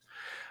things.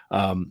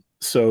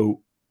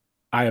 So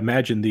I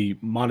imagine the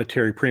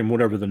monetary premium,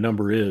 whatever the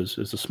number is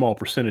a small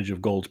percentage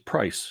of gold's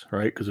price,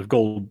 right? Because if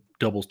gold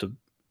doubles to,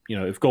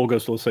 if gold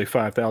goes to, let's say,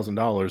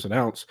 $5,000 an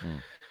ounce,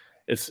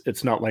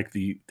 it's not like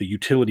the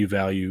utility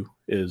value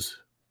is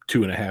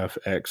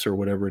 2.5x or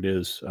whatever it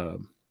is,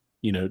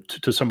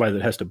 to somebody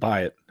that has to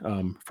buy it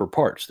for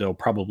parts. They'll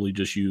probably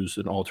just use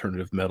an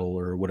alternative metal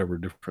or whatever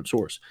different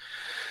source.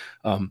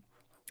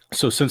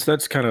 So since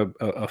that's kind of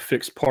a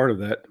fixed part of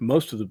that,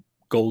 most of the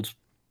gold's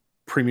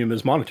premium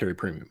is monetary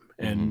premium.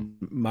 And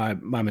my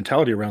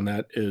mentality around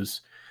that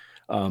is,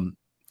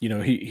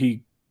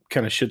 he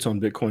kind of shits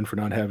on Bitcoin for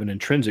not having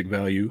intrinsic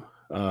value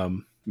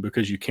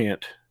because you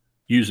can't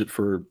use it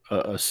for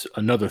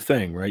another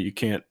thing, right? You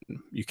can't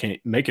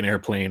make an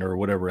airplane or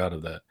whatever out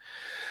of that.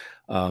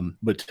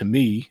 But to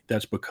me,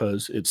 that's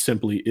because it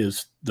simply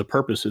is, the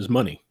purpose is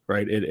money,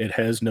 right? It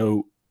has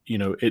no,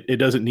 it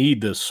doesn't need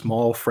the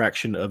small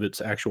fraction of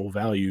its actual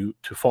value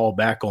to fall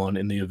back on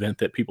in the event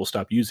that people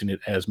stop using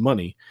it as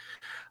money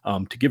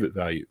to give it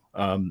value.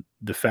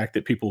 The fact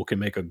that people can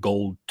make a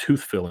gold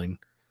tooth filling,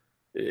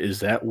 is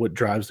that what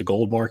drives the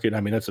gold market?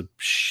 I mean, that's a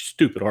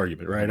stupid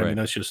argument, right? I mean,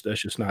 that's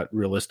just not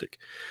realistic.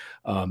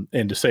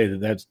 And to say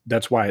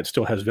that's why it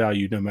still has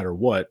value no matter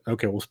what.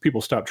 Okay, well, if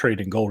people stop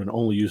trading gold and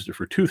only used it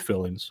for tooth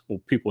fillings,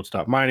 well, people would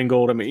stop mining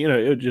gold. I mean,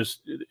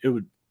 it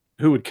would,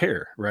 who would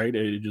care, right?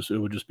 It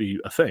would just be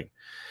a thing.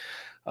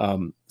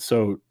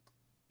 So,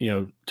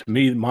 to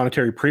me,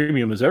 monetary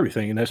premium is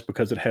everything, and that's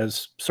because it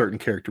has certain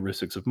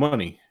characteristics of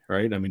money,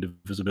 right? I mean,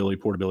 divisibility,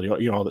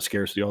 portability, all the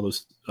scarcity, all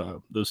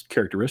those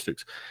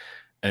characteristics.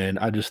 And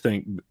I just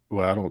think,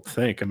 well, I don't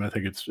think, I mean, I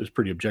think it's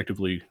pretty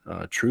objectively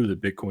true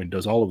that Bitcoin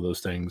does all of those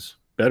things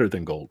better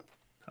than gold.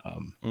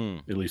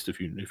 At least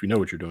if you know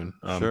what you're doing,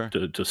 sure.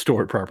 to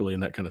store it properly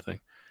and that kind of thing.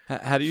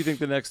 How do you think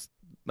the next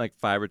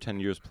 5 or 10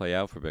 years play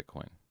out for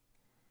Bitcoin?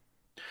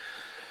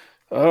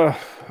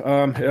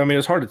 I mean,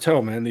 it's hard to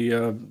tell, man.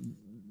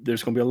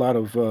 There's going to be a lot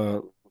of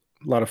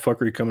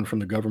fuckery coming from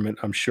the government,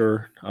 I'm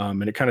sure.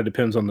 And it kind of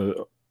depends on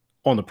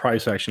the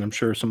price action. I'm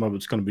sure some of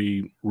it's going to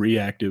be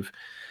reactive.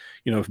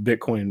 If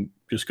Bitcoin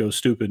just goes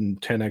stupid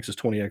and 10x's,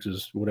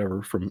 20x's,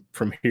 whatever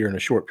from here in a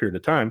short period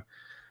of time,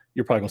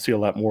 you're probably going to see a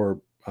lot more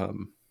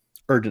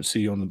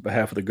urgency on the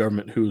behalf of the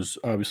government, who's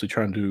obviously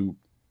trying to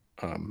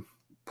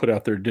put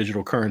out their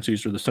digital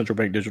currencies, or the central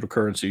bank digital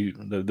currency,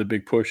 the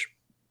big push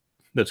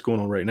that's going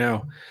on right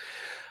now.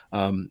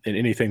 And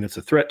anything that's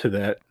a threat to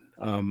that,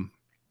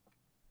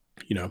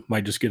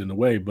 might just get in the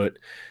way. But,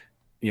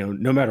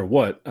 no matter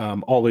what,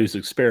 all these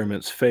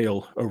experiments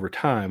fail over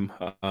time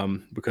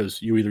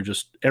because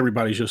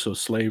everybody's just a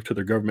slave to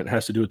their government,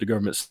 has to do what the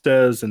government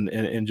says,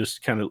 and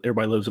just kind of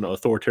everybody lives in an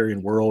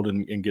authoritarian world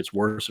and gets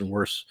worse and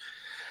worse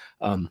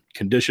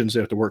conditions.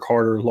 They have to work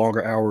harder,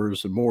 longer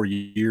hours, and more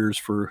years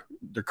for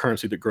their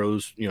currency that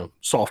grows,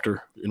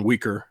 softer and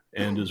weaker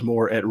and is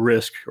more at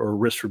risk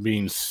for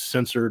being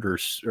censored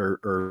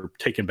or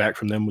taken back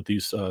from them with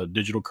these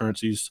digital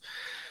currencies.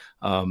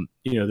 there's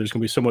going to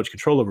be so much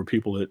control over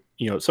people that,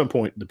 at some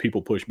point the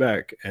people push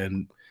back.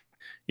 And,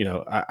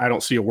 I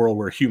don't see a world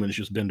where humans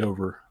just bend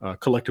over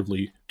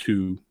collectively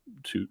to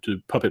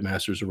puppet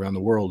masters around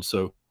the world.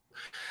 So,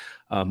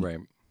 Right.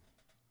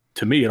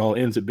 to me, it all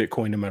ends at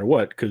Bitcoin no matter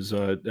what. Because,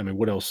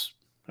 what else?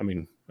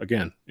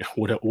 Again,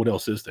 what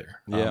else is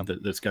there Yeah.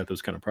 that's got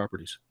those kind of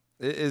properties?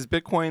 Is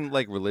Bitcoin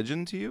like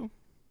religion to you?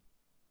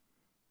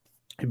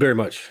 Very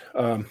much.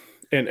 And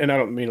I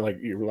don't mean like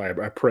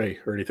I pray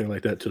or anything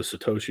like that to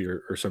Satoshi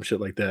or some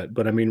shit like that.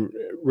 But I mean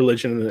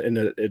religion, and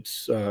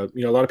it's a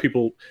lot of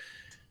people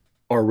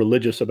are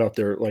religious about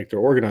their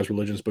organized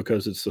religions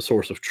because it's the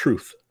source of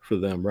truth for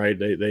them, right?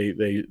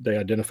 They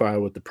identify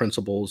with the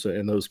principles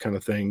and those kind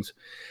of things.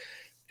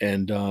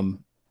 And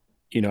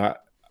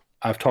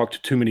I've talked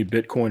to too many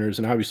Bitcoiners,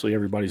 and obviously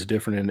everybody's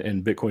different,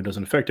 and Bitcoin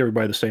doesn't affect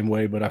everybody the same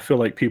way. But I feel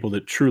like people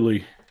that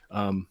truly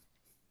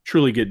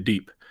get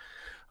deep,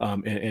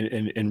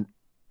 and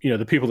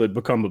the people that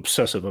become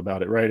obsessive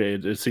about it, right?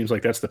 It seems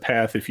like that's the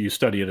path. If you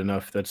study it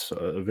enough, that's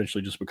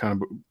eventually just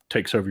kind of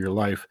takes over your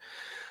life.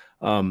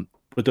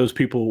 But those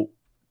people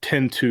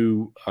tend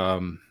to,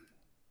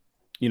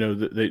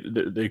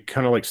 they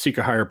kind of like seek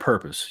a higher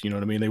purpose. You know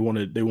what I mean? They want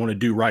to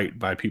do right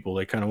by people.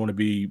 They kind of want to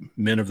be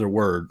men of their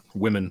word,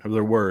 women of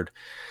their word.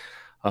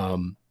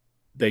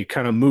 They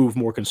kind of move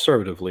more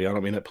conservatively. I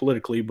don't mean that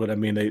politically, but I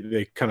mean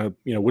they kind of,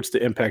 what's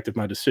the impact of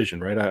my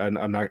decision, right?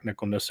 I'm not going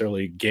to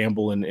necessarily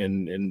gamble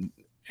and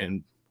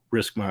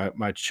risk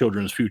my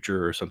children's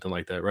future or something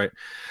like that, right?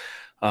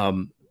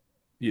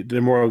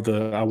 They're more of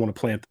the I want to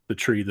plant the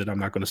tree that I'm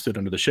not going to sit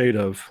under the shade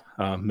of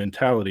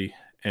mentality.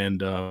 And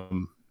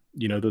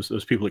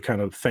those people that kind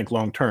of think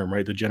long term,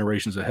 right? The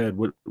generations ahead,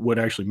 what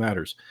actually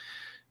matters.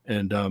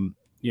 And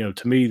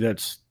to me,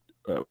 that's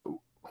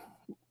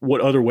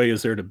what other way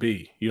is there to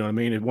be? You know what I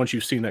mean? And once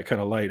you've seen that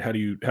kind of light, how do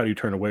you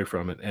turn away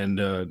from it? And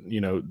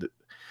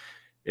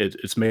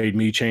it's made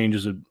me change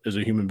as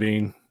a human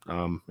being.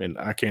 And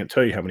I can't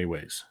tell you how many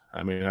ways.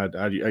 I mean,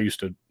 I used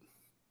to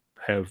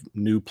have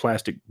new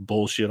plastic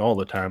bullshit all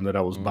the time that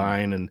I was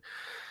buying, and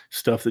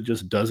stuff that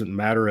just doesn't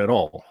matter at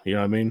all. You know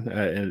what I mean?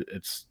 And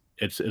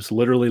it's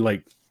literally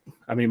like,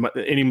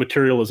 any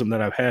materialism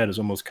that I've had is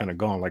almost kind of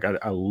gone. Like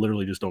I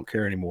literally just don't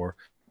care anymore.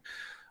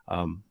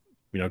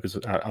 Because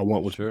I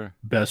want what's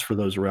best for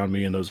those around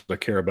me and those I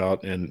care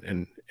about,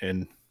 and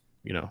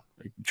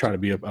try to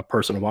be a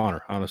person of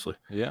honor, honestly.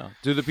 Yeah.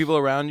 Do the people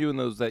around you and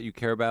those that you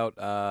care about,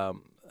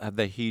 have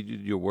they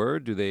heeded your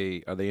word? Are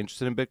they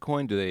interested in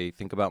Bitcoin? Do they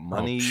think about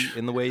money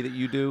in the way that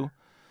you do?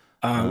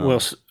 Well,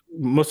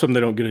 most of them, they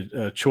don't get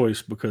a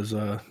choice, because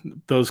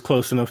those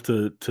close enough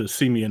to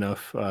see me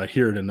enough,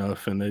 hear it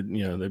enough, and they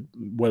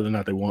whether or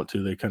not they want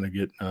to, they kind of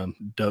get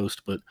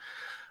dosed. But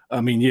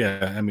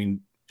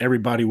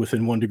everybody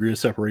within 1 degree of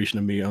separation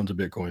of me owns a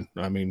Bitcoin.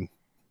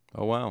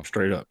 Oh wow,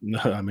 straight up.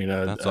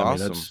 That's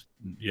awesome.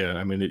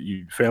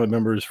 Family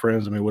members,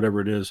 friends,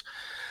 whatever it is.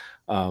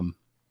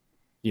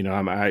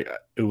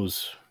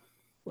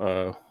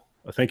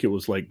 I think it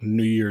was like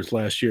New Year's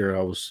last year.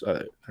 I was,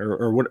 I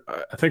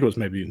think it was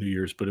maybe New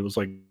Year's, but it was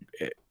like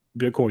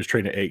Bitcoin was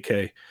trading at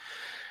 8K,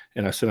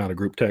 and I sent out a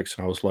group text,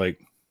 and I was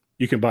like,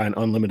 you can buy an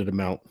unlimited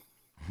amount,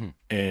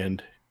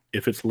 and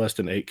if it's less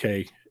than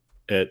 8K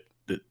at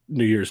the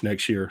New Year's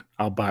next year,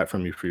 I'll buy it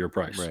from you for your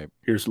price. Right.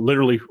 Here's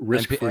literally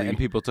risk-free. And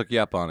people took you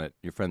up on it.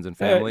 Your friends and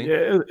family.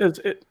 Not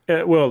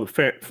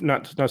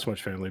so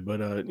much family, but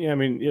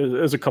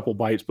there's a couple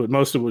bites, but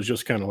most of it was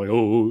just kind of like,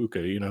 oh,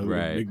 okay,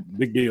 right.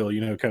 big deal,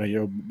 kind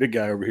of, big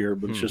guy over here.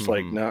 But it's just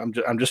like, no,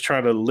 I'm just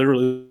trying to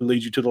literally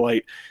lead you to the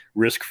light,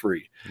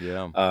 risk-free.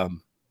 Yeah.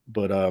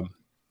 But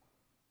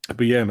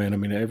yeah,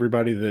 man.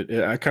 Everybody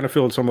that I kind of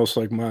feel it's almost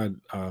like my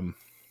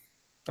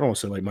I don't want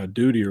to say like my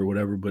duty or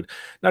whatever, but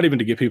not even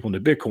to get people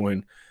into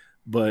Bitcoin,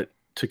 but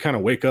to kind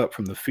of wake up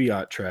from the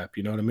fiat trap.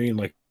 You know what I mean?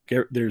 Like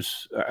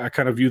I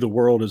kind of view the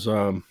world as,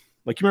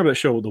 like, you remember that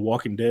show, The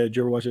Walking Dead? Did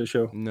you ever watch that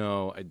show?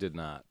 No, I did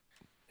not.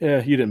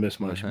 Yeah, you didn't miss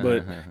much,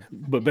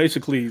 but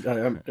basically,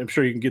 I'm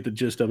sure you can get the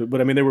gist of it.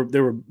 But they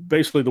were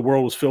basically, the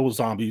world was filled with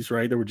zombies,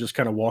 right? They were just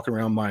kind of walking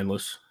around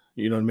mindless.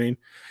 You know what I mean?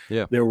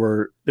 Yeah. There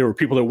were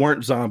people that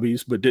weren't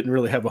zombies, but didn't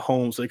really have a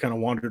home, so they kind of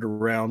wandered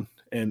around,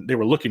 and they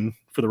were looking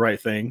for the right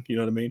thing. You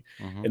know what I mean?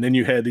 Mm-hmm. And then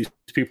you had these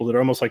people that are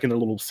almost like in their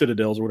little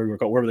citadels or whatever you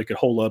call, wherever they could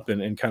hole up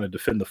and kind of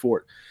defend the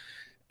fort.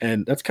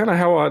 And that's kind of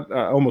how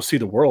I almost see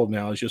the world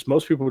now. It's just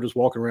most people are just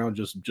walking around,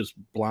 just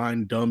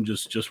blind, dumb,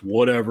 just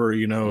whatever,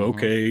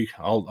 Okay,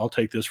 I'll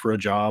take this for a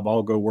job.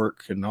 I'll go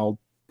work, and I'll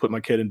put my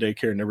kid in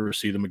daycare and never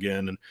see them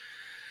again. And,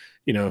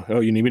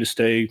 oh, you need me to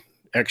stay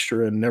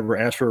extra and never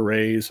ask for a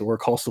raise or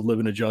cost of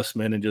living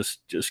adjustment, and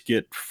just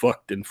get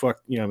fucked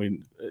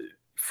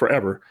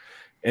forever.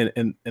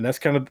 And that's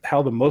kind of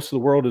how the most of the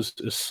world is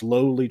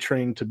slowly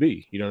trained to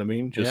be. You know what I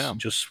mean?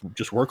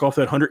 Just work off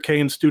that 100K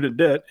in student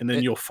debt, and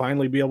then you'll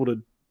finally be able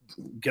to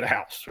get a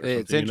house.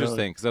 It's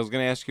interesting, because I was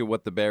going to ask you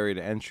what the barrier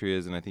to entry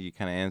is, and I think you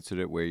kind of answered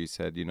it where you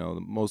said,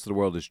 most of the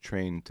world is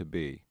trained to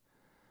be.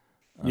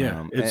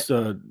 Yeah, it's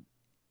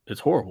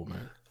horrible,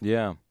 man.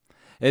 Yeah.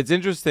 It's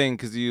interesting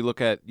because you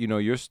look at,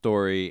 your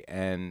story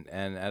and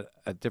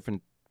at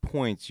different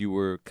points you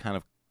were kind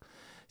of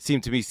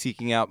seemed to be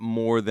seeking out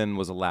more than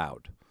was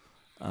allowed.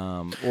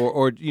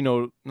 Or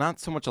not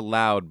so much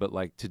allowed, but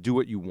like to do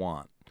what you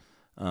want.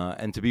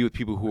 And to be with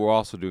people who are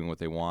also doing what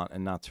they want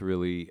and not to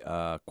really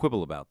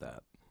quibble about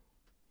that.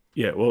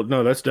 Yeah, well,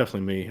 no, that's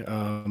definitely me.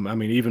 I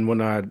mean, even when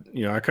I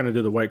kind of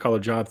did the white collar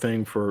job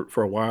thing for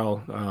a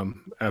while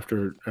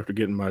after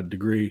getting my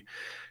degree,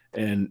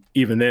 and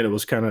even then, it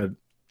was kind of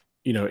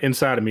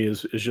inside of me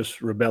is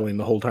just rebelling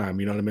the whole time.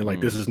 You know what I mean?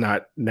 Like this is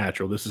not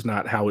natural. This is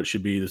not how it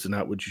should be. This is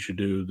not what you should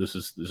do. This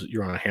is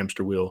you're on a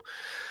hamster wheel.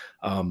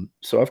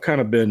 So I've kind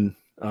of been.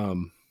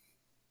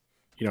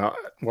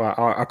 Well,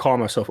 I call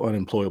myself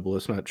unemployable.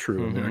 It's not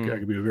true. I mean, I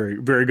could be a very,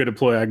 very good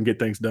employee. I can get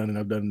things done, and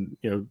I've done,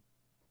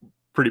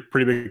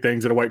 pretty big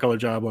things at a white collar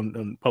job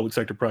on public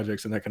sector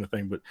projects and that kind of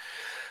thing. But,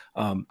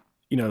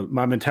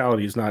 my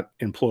mentality is not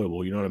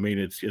employable. You know what I mean?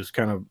 It's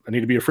kind of, I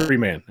need to be a free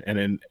man,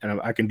 and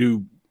I can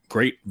do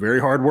great, very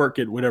hard work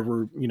at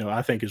whatever,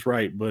 I think is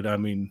right. But I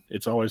mean,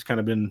 it's always kind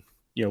of been,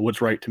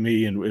 what's right to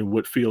me and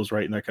what feels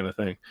right and that kind of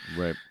thing.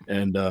 Right.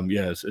 And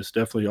it's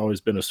definitely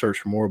always been a search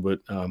for more, but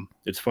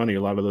it's funny.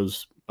 A lot of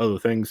those other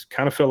things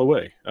kind of fell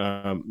away.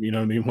 You know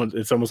what I mean?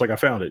 It's almost like I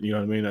found it, you know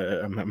what I mean?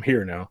 I'm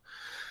here now.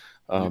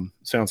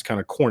 Sounds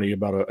kind of corny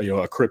about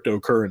a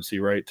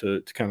cryptocurrency, right?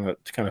 To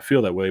kind of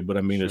feel that way. But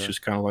I mean, It's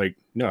just kind of like,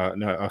 no,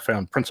 I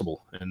found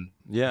principle and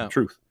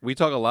truth. We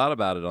talk a lot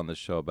about it on this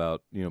show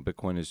about,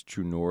 Bitcoin is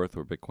true north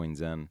or Bitcoin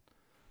Zen.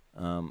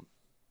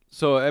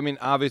 So, I mean,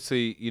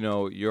 obviously,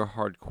 you're a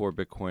hardcore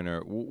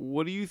Bitcoiner.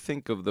 What do you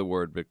think of the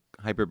word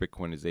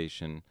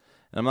hyper-Bitcoinization? And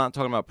I'm not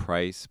talking about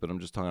price, but I'm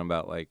just talking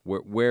about like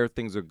where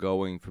things are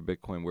going for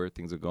Bitcoin, where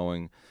things are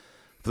going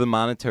for the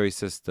monetary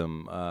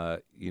system,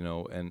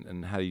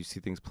 and how do you see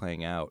things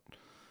playing out?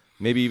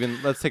 Maybe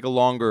even, let's take a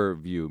longer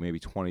view, maybe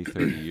 20,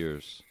 30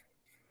 years.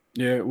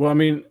 Yeah, well, I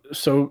mean,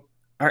 so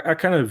I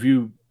kind of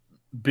view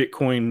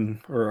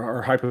Bitcoin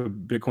or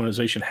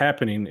hyper-Bitcoinization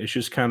happening. It's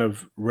just kind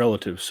of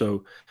relative.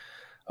 So,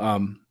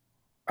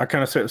 I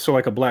kind of say so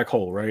like a black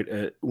hole,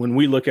 right? When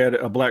we look at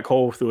a black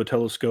hole through a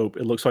telescope,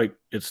 it looks like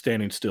it's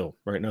standing still,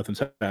 right?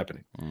 Nothing's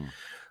happening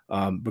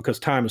because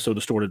time is so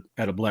distorted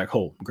at a black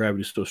hole.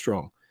 Gravity is so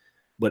strong,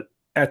 but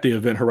at the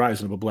event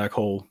horizon of a black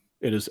hole,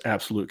 it is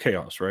absolute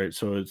chaos, right?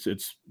 So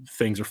it's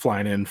things are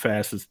flying in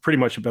fast. It's pretty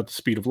much about the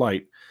speed of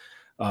light.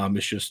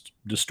 It's just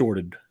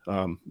distorted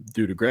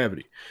due to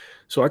gravity.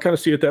 So I kind of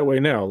see it that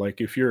way now.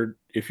 Like if you're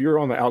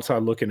on the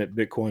outside looking at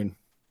Bitcoin.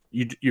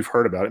 You've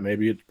heard about it.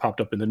 Maybe it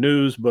popped up in the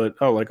news, but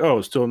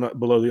it's still not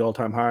below the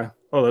all-time high.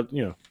 Oh,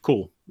 that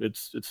cool.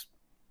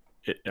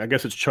 I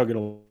guess it's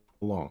chugging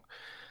along.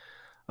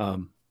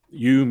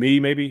 You,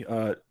 me, maybe.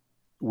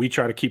 We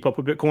try to keep up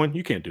with Bitcoin.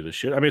 You can't do this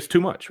shit. I mean, it's too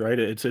much, right?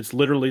 It's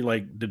literally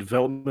like the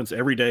developments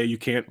every day. You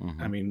can't.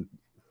 I mean,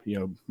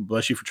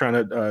 bless you for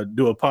trying to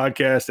do a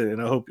podcast,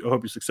 and I hope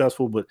you're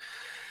successful, but.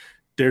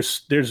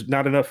 There's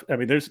not enough. I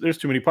mean, there's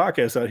too many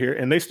podcasts out here,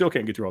 and they still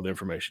can't get through all the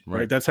information.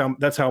 Right? That's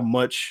how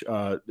much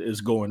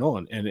is going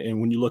on. And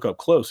when you look up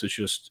close,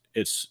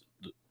 it's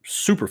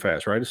super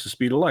fast. Right? It's the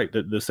speed of light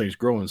that this thing's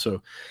growing.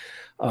 So,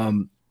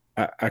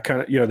 I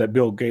kind of that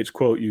Bill Gates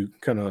quote, you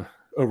kind of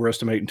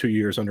overestimate in 2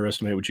 years,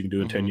 underestimate what you can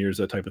do in 10 years,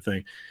 that type of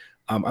thing.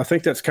 I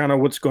think that's kind of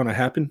what's going to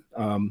happen.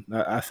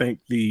 I think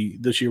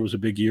this year was a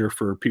big year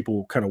for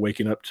people kind of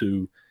waking up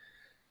to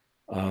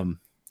kind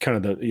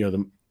of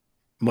the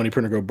money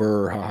printer go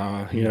burr,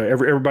 haha.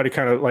 Everybody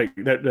kind of like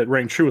that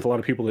rang true with a lot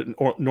of people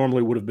that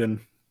normally would have been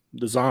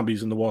the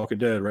zombies in The Walking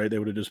Dead, right? They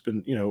would have just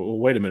been, well,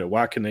 wait a minute,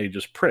 why can they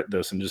just print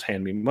this and just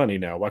hand me money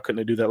now? Why couldn't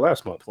they do that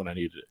last month when I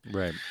needed it?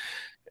 Right.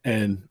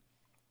 And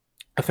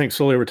I think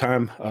slowly over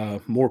time,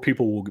 more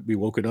people will be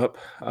woken up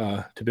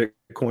to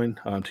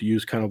Bitcoin to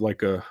use kind of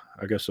like a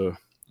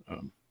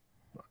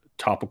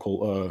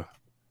topical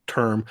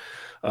term.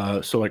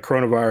 So like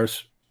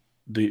coronavirus.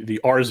 The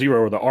R0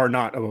 or the R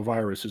naught of a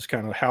virus is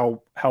kind of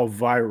how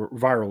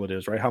viral it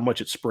is, right? How much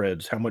it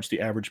spreads, how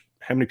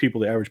many people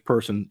the average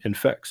person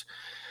infects.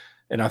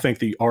 And I think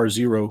the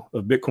R0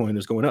 of Bitcoin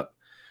is going up,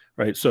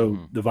 right? So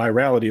the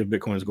virality of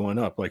Bitcoin is going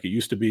up. Like it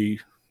used to be,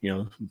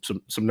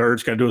 some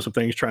nerds kind of doing some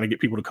things, trying to get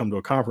people to come to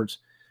a conference.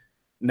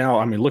 Now,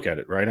 I mean, look at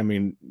it, right? I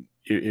mean,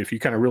 if you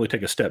kind of really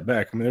take a step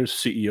back, I mean, there's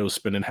CEOs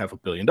spending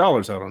 $500 million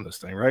out on this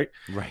thing, right?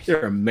 Right.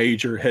 There are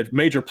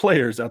major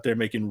players out there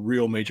making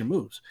real major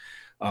moves.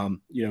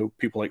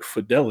 People like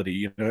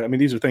Fidelity, I mean,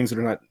 these are things that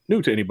are not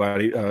new to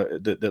anybody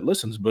that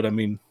listens. But I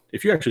mean,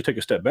 if you actually take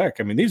a step back,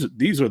 I mean,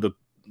 these are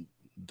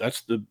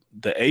that's the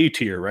A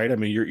tier, right? I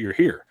mean, you're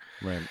here,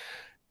 right?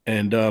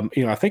 And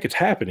I think it's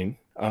happening.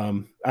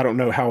 I don't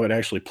know how it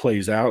actually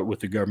plays out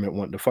with the government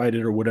wanting to fight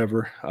it or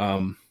whatever.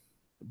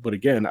 But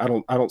again, I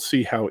don't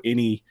see how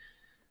any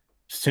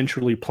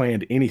centrally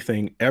planned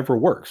anything ever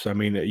works. I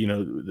mean,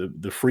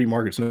 the free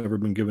market's never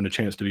been given a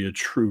chance to be a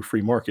true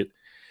free market.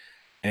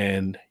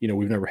 And,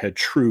 we've never had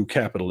true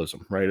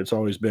capitalism, right? It's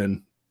always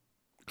been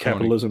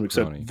capitalism,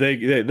 except they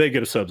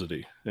get a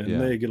subsidy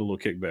and they get a little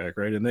kickback,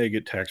 right? And they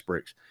get tax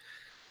breaks.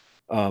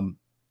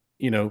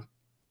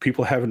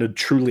 people having to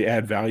truly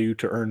add value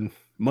to earn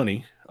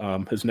money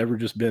has never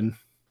just been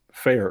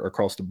fair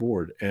across the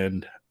board.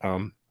 And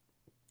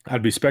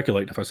I'd be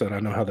speculating if I said I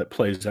know how that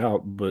plays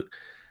out, but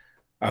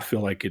I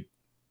feel like it,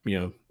 you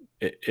know,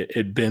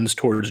 it bends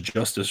towards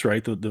justice,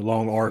 right? The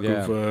long arc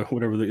of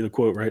whatever the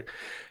quote, right?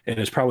 And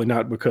it's probably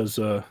not because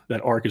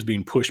that arc is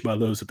being pushed by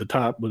those at the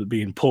top, but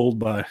being pulled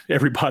by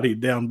everybody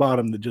down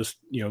bottom that just,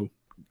 you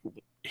know,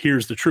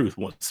 hears the truth,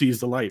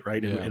 sees the light,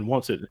 right? And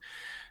wants it.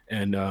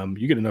 And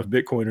you get enough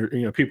Bitcoiner,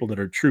 you know, people that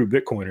are true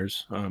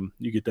Bitcoiners,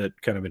 you get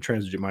that kind of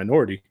intransigent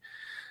minority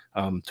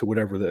to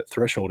whatever that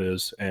threshold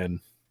is.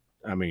 And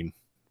I mean,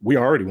 we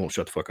already won't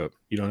shut the fuck up.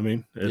 You know what I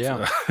mean?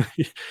 It's,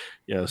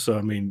 yeah. So,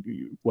 I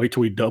mean, wait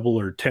till we double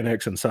or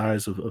 10x in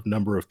size of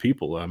number of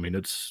people. I mean,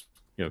 it's,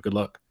 you know, good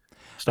luck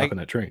stopping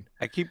that train.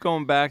 I keep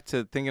going back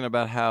to thinking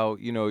about how,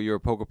 you know, you're a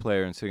poker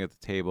player and sitting at the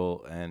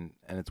table and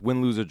it's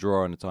win, lose, or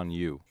draw, and it's on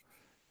you.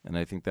 And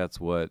I think that's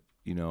what,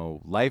 you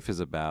know, life is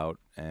about.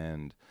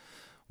 And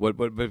what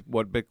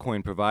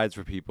Bitcoin provides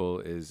for people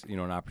is, you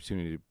know, an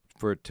opportunity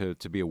for it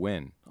to be a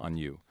win on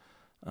you,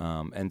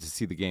 and to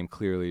see the game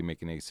clearly,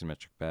 make an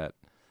asymmetric bet.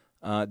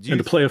 And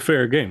to play a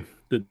fair game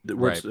that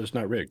it's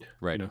not rigged.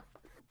 Right. You know?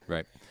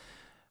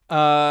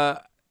 Right.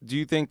 Do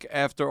you think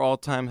after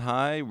all-time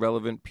high,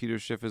 relevant Peter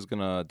Schiff is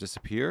going to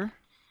disappear?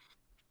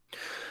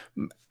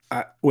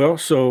 I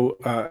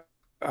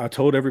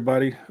told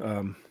everybody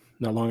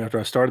not long after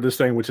I started this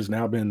thing, which has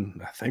now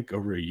been, I think,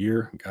 over a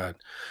year. God.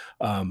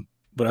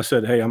 But I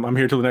said, hey, I'm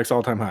here till the next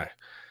all-time high.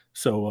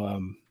 So,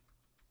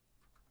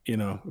 you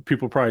know,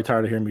 people are probably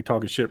tired of hearing me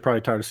talking shit, probably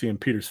tired of seeing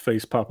Peter's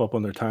face pop up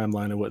on their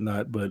timeline and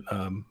whatnot. But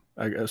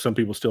some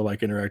people still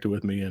like interacting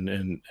with me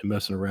and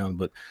messing around.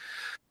 But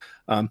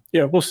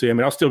yeah, we'll see. I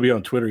mean, I'll still be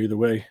on Twitter either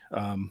way,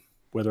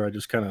 whether I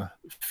just kind of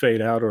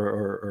fade out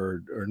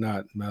or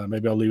not.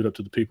 Maybe I'll leave it up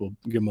to the people,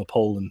 give them a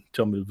poll and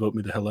tell them to vote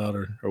me the hell out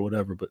or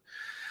whatever. But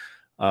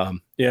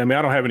yeah, I mean,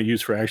 I don't have any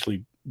use for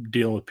actually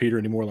dealing with Peter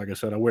anymore. Like I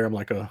said, I wear him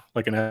like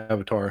an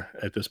avatar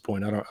at this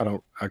point.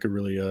 I could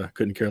really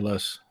couldn't care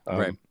less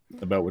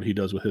about what he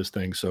does with his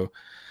thing. So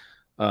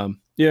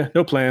yeah,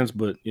 no plans,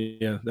 but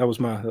yeah, that was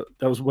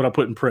what I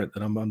put in print,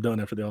 that I'm done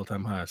after the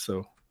all-time high.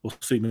 So we'll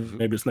see.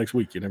 Maybe it's next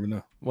week. You never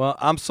know. Well,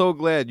 I'm so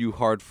glad you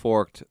hard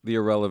forked the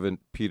irrelevant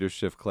Peter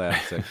Schiff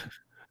Classic.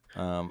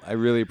 I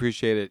really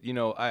appreciate it. You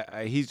know,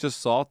 he's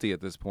just salty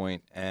at this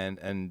point,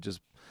 and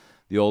just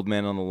the old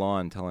man on the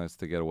lawn telling us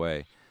to get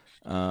away.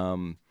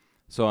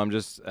 So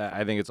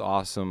I think it's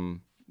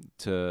awesome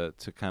to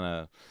kind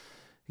of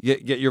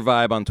get your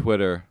vibe on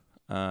Twitter.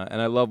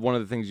 And I love one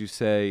of the things you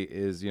say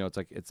is, you know, it's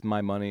like, it's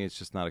my money. It's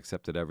just not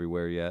accepted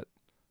everywhere yet.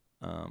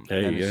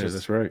 Hey, yeah,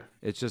 that's right.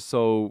 It's just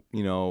so,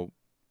 you know,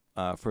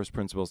 first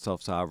principle,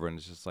 self-sovereign.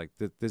 It's just like,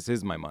 this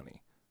is my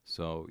money.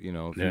 So, you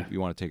know, if you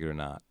want to take it or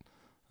not.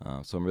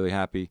 So I'm really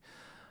happy.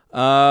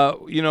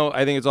 You know,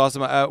 I think it's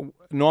awesome.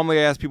 Normally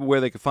I ask people where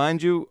they can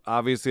find you.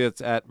 Obviously it's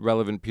at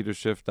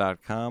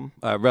relevantpeterschiff.com,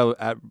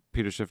 at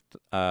Peterschiff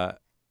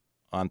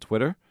on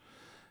Twitter.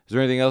 Is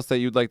there anything else that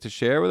you'd like to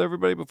share with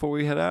everybody before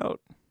we head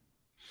out?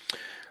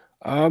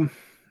 I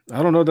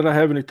don't know that I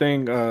have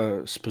anything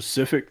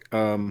specific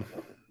that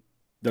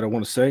I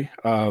want to say.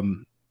 I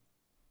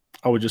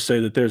would just say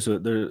that there's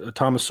a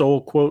Thomas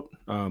Sowell quote,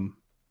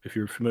 if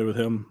you're familiar with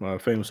him, a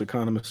famous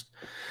economist,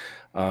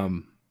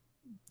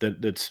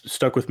 that's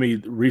stuck with me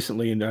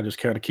recently, and I just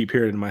kind of keep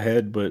hearing it in my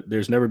head. But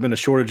there's never been a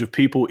shortage of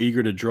people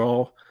eager to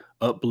draw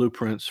up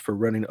blueprints for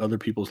running other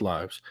people's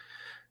lives.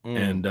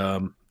 And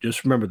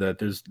just remember that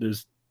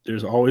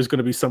there's always going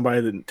to be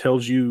somebody that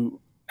tells you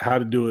how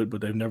to do it, but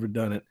they've never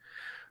done it,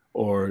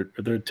 or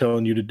they're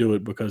telling you to do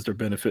it because they're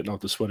benefiting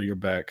off the sweat of your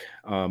back.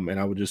 And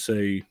I would just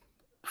say,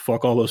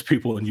 fuck all those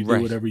people, and you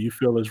do whatever you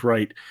feel is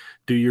right.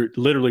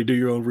 Literally do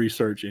your own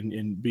research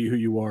and be who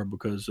you are,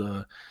 because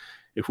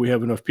if we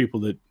have enough people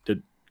that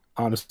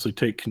honestly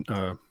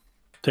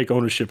take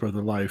ownership of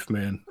their life,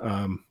 man,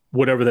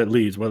 whatever that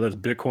leads, whether it's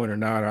Bitcoin or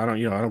not, I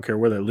don't care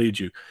where that leads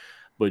you,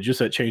 but just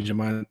that change in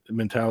mind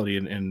mentality.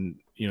 And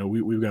you know,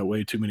 we've got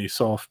way too many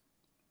soft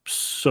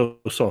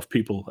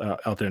people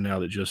out there now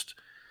that just,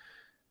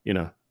 you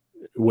know,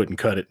 wouldn't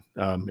cut it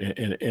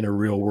in a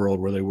real world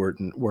where they weren't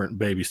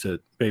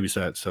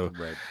babysat. So,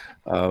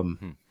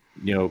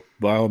 you know,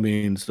 by all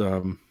means,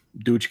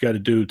 do what you got to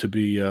do to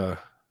be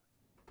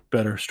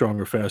better,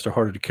 stronger, faster,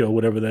 harder to kill,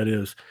 whatever that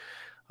is.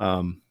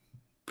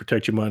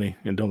 Protect your money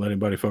and don't let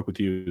anybody fuck with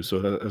you. So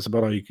that's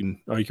about all you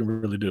can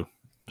really do.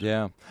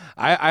 Yeah.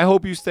 I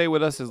hope you stay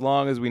with us as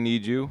long as we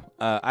need you.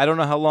 I don't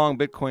know how long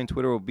Bitcoin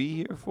Twitter will be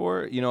here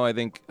for. You know, I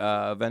think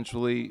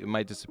eventually it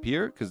might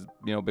disappear because,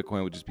 you know,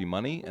 Bitcoin would just be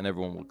money and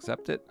everyone will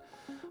accept it.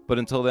 But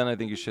until then, I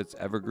think your shit's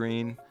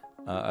evergreen.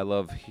 I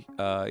love,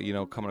 you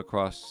know, coming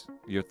across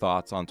your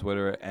thoughts on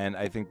Twitter. And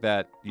I think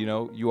that, you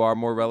know, you are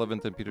more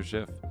relevant than Peter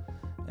Schiff.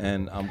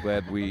 And I'm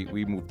glad we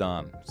moved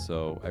on.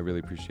 So I really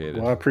appreciate it.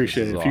 Well, I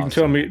appreciate it. If you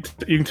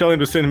can tell him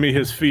to send me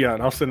his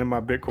Fiat, I'll send him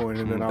my Bitcoin,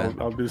 and then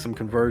I'll do some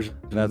conversion.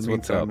 That's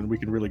what's up, and we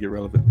can really get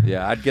relevant.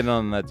 Yeah, I'd get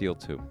on that deal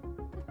too.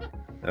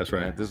 That's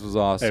right. Yeah, this was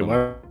awesome. Hey, well,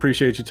 I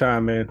appreciate your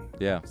time, man.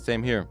 Yeah,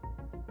 same here.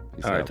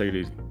 Peace All out. right, take it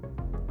easy.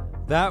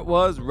 That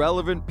was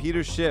Relevant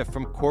Peter Schiff,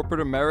 from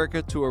corporate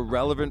America to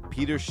Irrelevant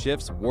Peter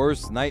Schiff's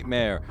worst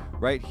nightmare,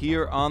 right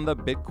here on the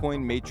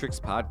Bitcoin Matrix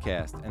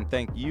podcast. And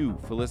thank you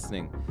for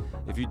listening.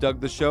 If you dug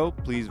the show,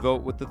 please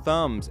vote with the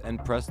thumbs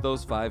and press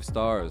those 5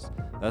 stars.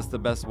 That's the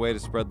best way to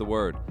spread the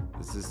word.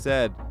 This is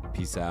said.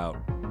 Peace out.